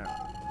check it out.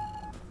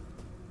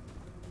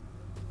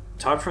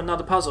 Time for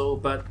another puzzle,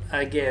 but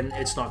again,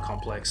 it's not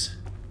complex.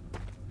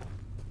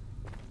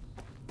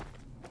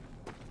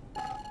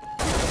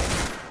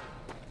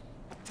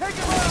 Take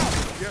him out!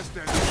 Yes,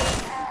 Daniel.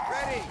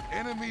 Ready!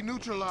 Enemy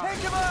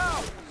neutralized. Take him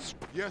out!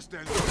 Yes,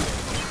 Daniel.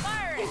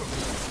 Firing!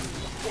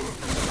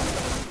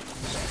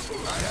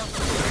 I have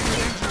sustained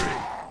an injury.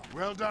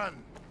 Well done.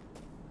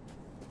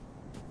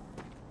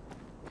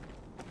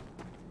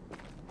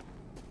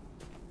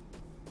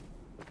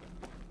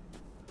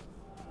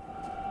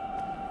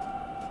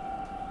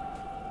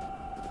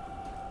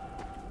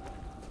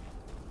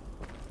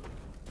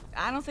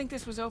 I don't think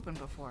this was open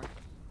before.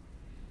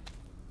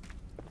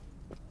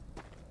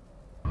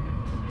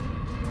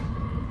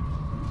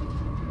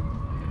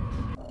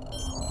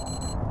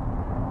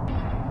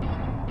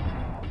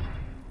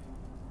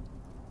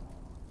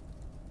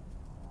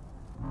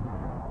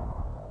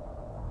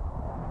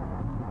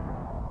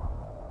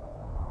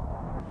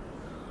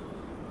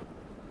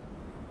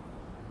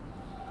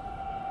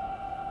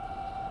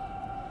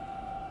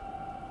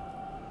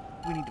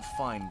 We need to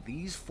find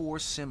these 4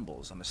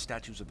 symbols on the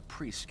statues of the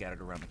priests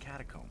scattered around the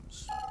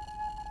catacombs.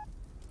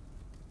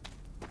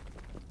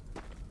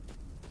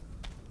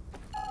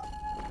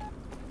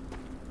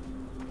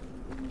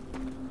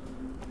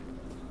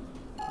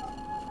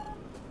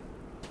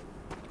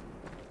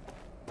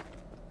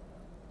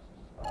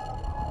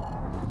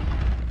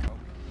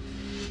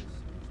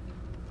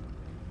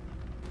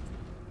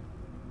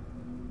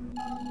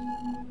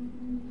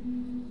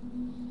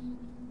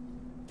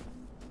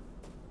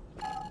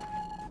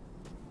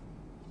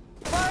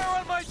 Fire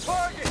on my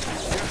target!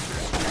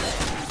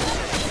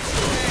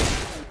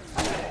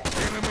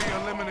 Enemy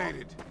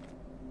eliminated.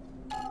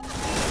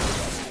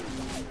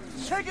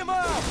 Take him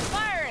out!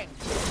 Firing!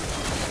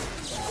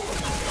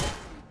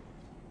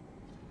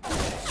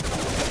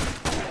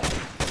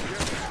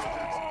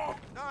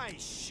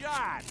 Nice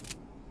shot!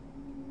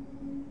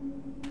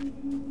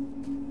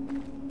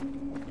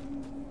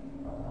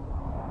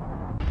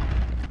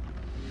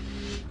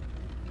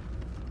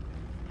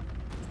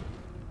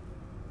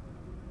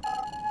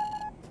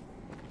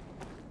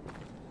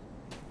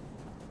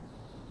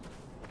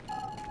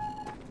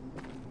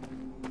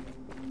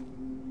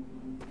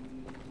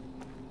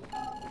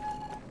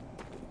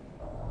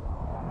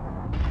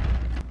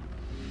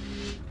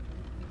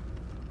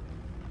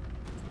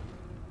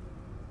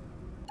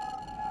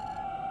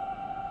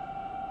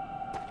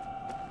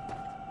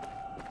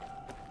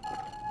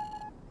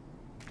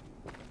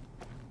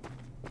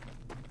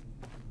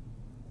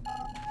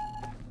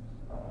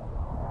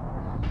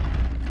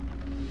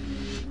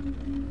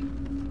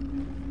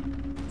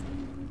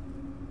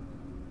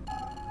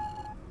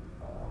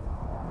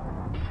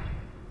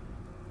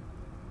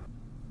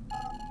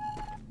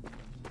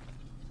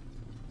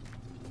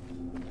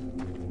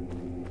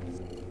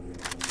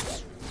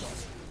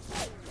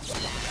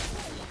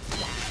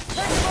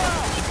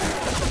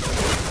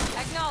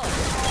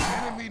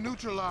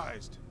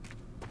 advised.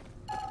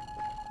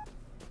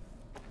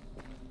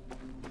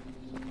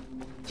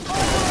 Fire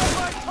on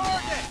my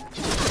target!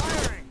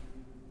 Firing!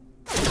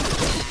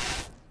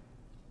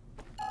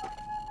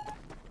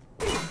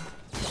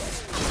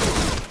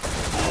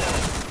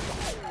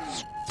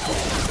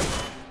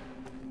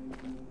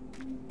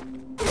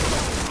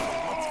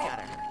 It's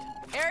gotta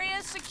hurt.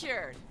 Area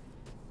secured.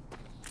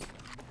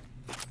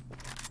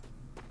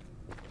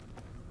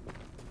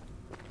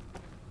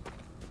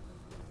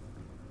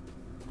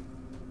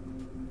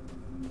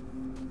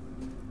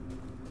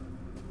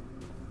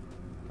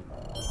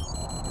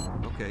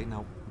 Okay,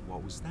 now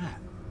what was that?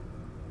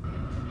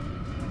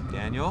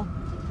 Daniel?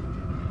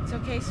 It's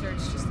okay, sir.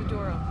 It's just the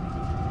door opening.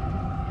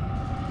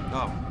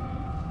 Oh.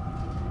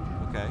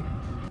 Okay.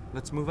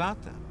 Let's move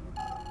out then.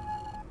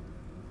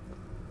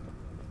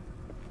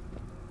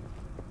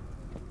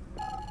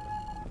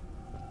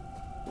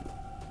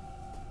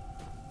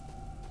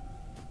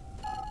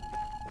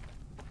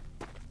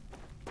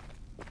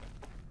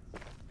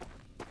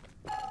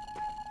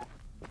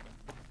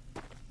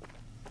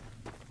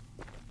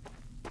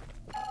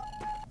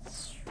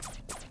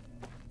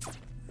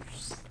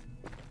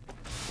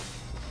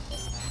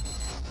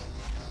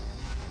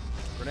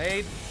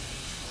 Grenade.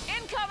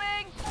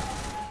 Incoming!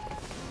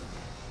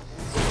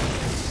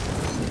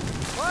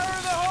 Fire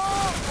in the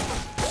hole!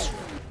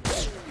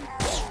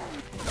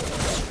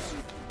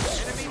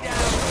 Enemy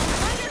down.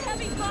 Under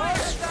heavy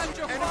fire!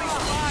 Enemy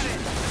spotted.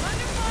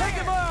 Under Take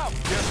him fire! out!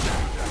 Yes,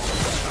 ma'am.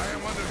 I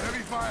am under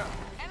heavy fire.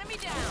 Enemy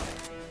down!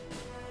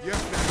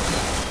 Yes, ma'am.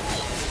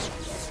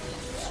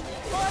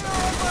 Fire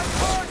on my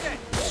target!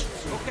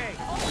 Okay.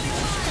 Opening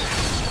fire!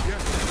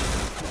 Yes, ma'am.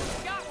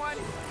 Got one!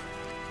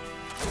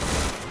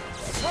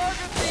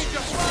 Target needs a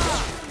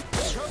fire!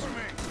 Cover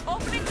me.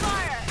 Opening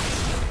fire!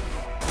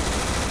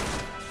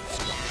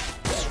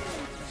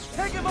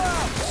 Take him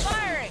out!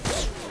 Firing!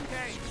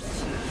 Okay.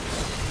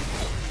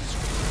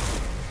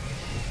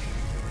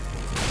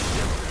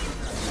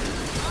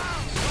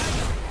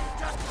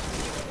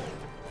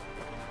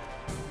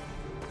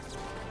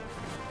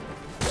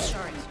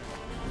 Sorry.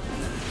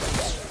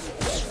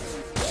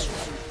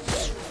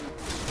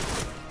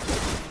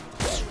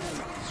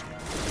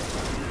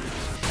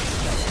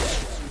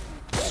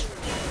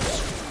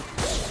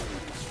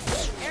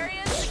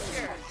 Area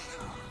secure.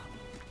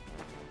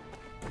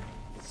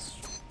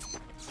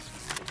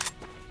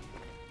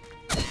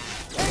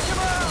 Take him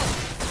out!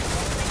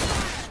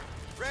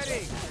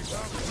 Ready.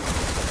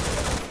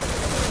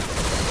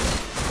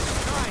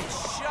 Nice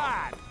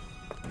shot!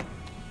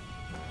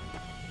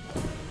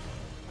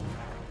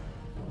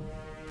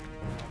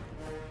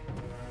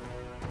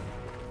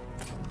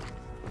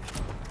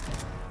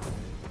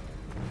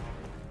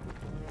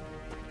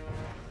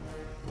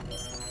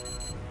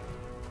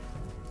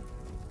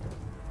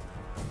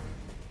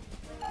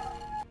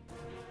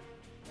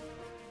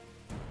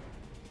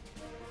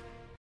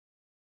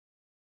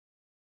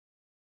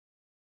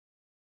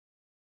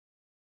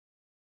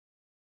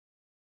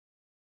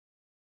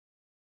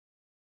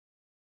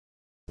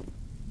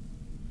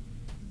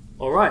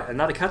 Alright,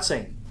 another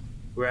cutscene.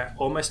 We're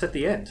almost at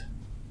the end.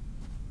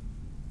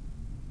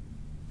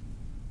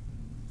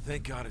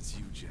 Thank God it's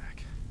you,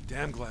 Jack.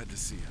 Damn glad to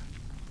see you.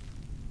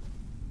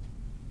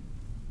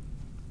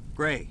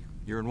 Gray,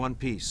 you're in one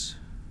piece.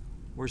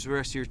 Where's the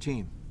rest of your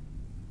team?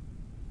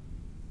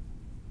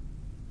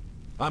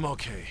 I'm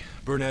okay.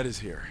 Burnett is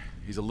here.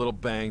 He's a little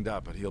banged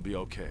up, but he'll be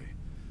okay.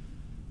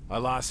 I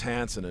lost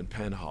Hansen and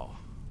Penhall.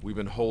 We've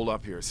been holed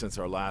up here since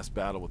our last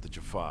battle with the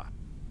Jaffa.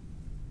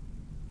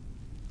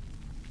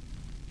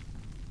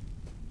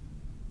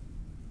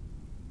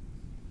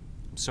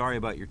 I'm sorry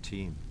about your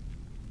team.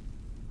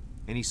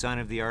 Any sign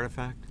of the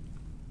artifact?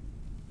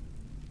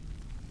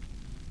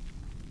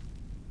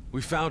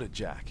 We found it,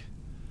 Jack.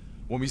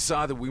 When we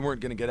saw that we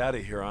weren't gonna get out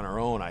of here on our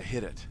own, I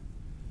hid it.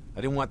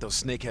 I didn't want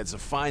those snakeheads to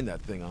find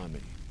that thing on me.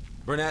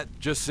 Burnett,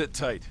 just sit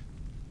tight.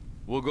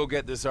 We'll go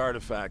get this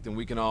artifact and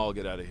we can all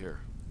get out of here.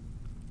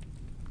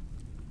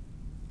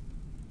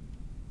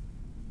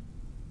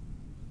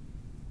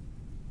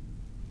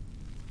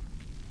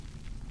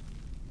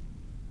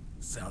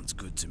 Sounds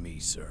good to me,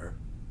 sir.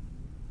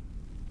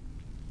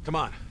 Come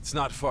on, it's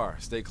not far.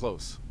 Stay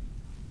close.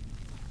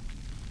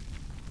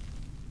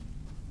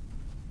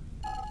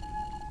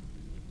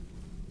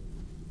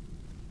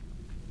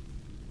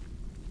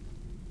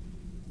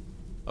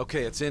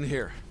 Okay, it's in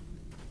here.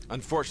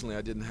 Unfortunately,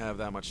 I didn't have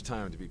that much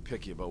time to be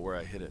picky about where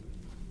I hid it.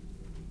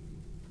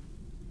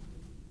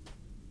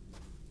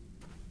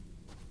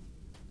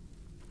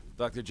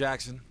 Dr.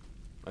 Jackson,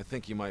 I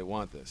think you might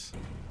want this.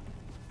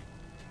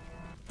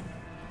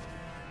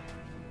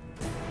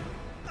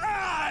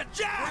 Ah,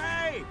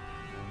 Jack! Ray!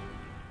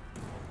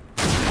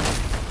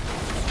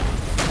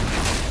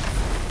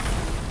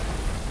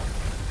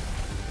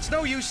 It's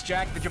no use,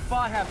 Jack. The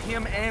Jaffa have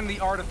him and the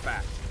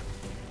artifact.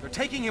 They're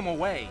taking him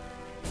away.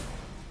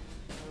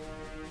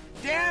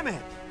 Damn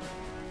it!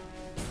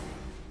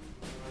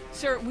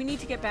 Sir, we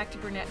need to get back to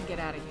Burnett and get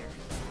out of here.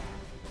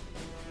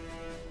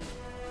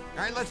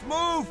 All right, let's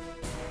move!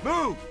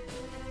 Move!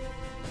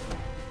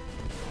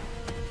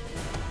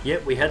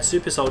 Yep, we had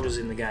super soldiers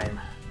in the game.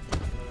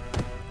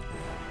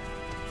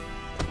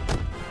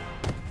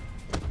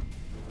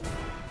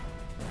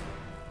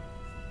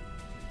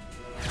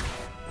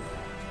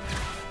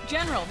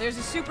 General, there's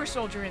a super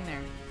soldier in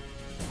there.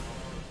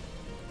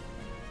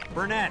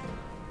 Burnett,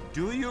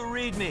 do you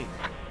read me?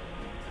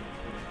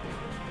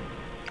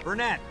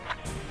 Burnett!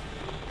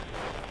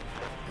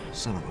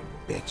 Son of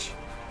a bitch.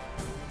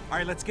 All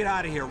right, let's get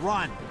out of here.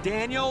 Run.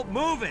 Daniel,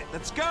 move it.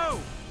 Let's go!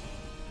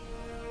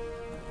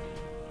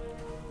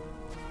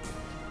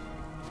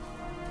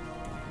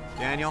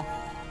 Daniel,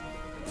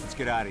 let's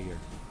get out of here.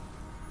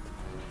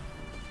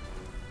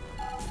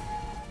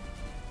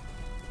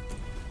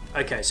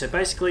 Okay, so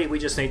basically we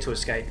just need to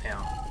escape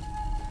now.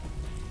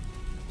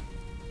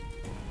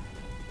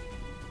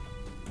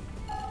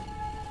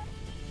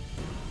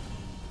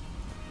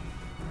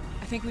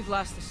 I think we've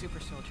lost the super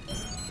soldier.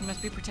 He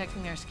must be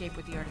protecting their escape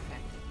with the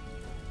artifact.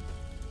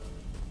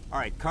 All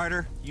right,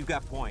 Carter, you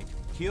got point.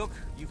 Teal'c,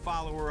 you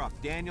follow her up.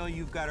 Daniel,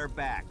 you've got our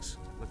backs.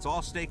 Let's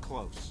all stay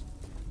close.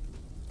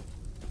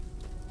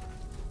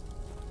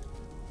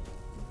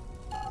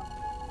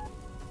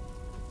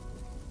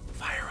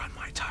 Fire on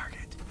my target.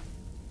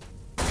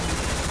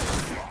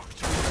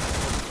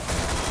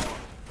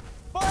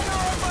 Fire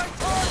on my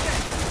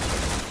target!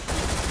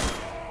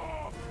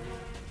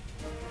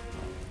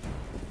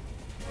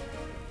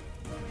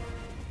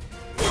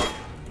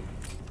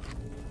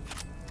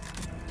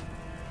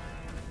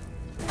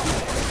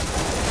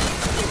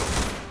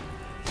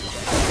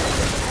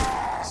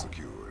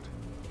 Secured.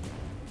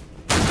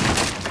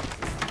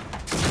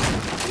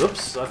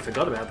 Whoops, I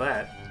forgot about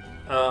that.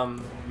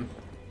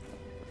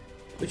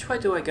 Which way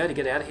do I go to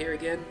get out of here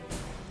again?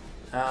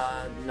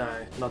 No,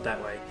 not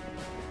that way.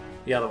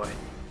 The other way.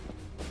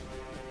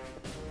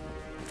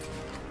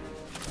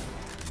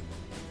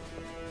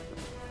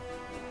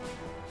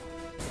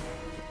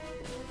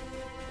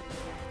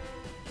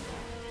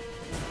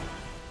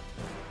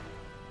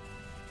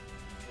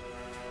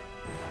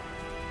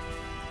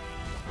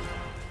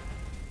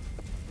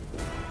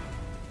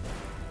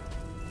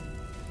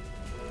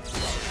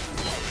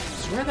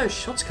 Where are those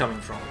shots coming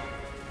from?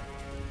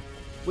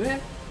 Where?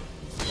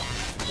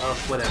 Oh,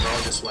 whatever,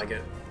 I'll just leg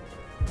it.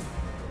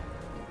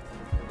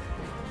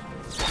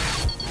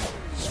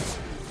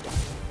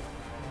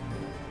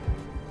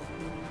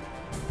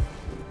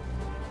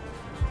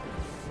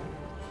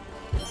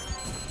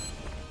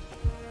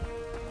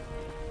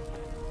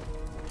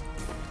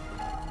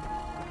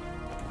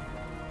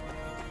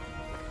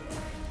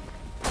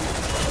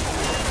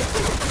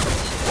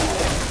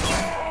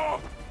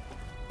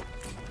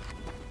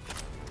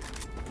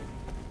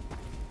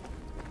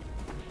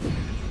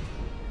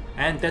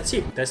 And that's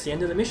it. That's the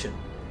end of the mission.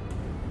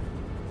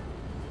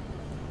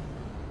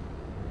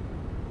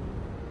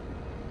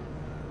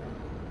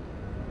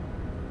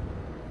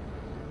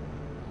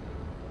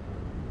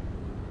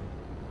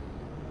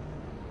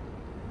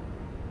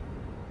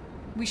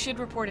 We should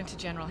report into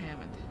General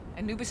Hammond.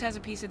 Anubis has a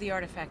piece of the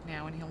artifact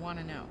now, and he'll want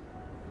to know.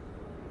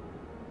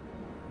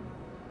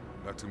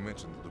 Not to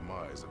mention the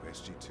demise of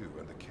SG-2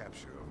 and the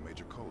capture of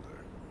Major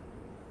Calder.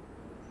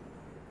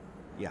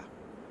 Yeah.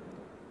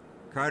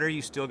 Carter,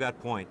 you still got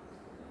point.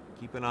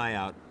 Keep an eye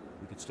out.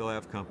 We could still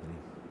have company.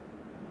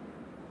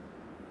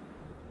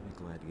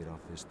 I'm glad to get off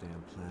this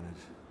damn planet.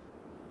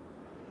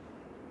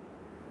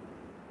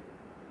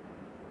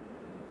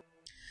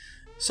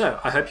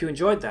 So, I hope you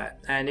enjoyed that,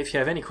 and if you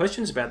have any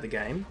questions about the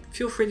game,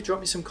 feel free to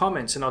drop me some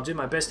comments and I'll do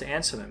my best to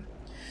answer them.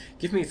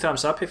 Give me a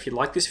thumbs up if you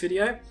like this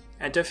video,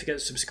 and don't forget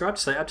to subscribe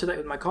to stay up to date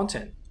with my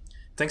content.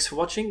 Thanks for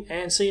watching,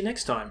 and see you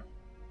next time.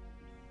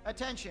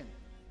 Attention!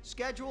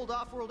 Scheduled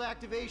off-world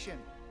activation.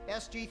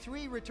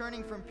 SG-3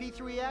 returning from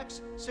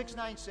P3X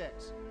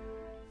 696.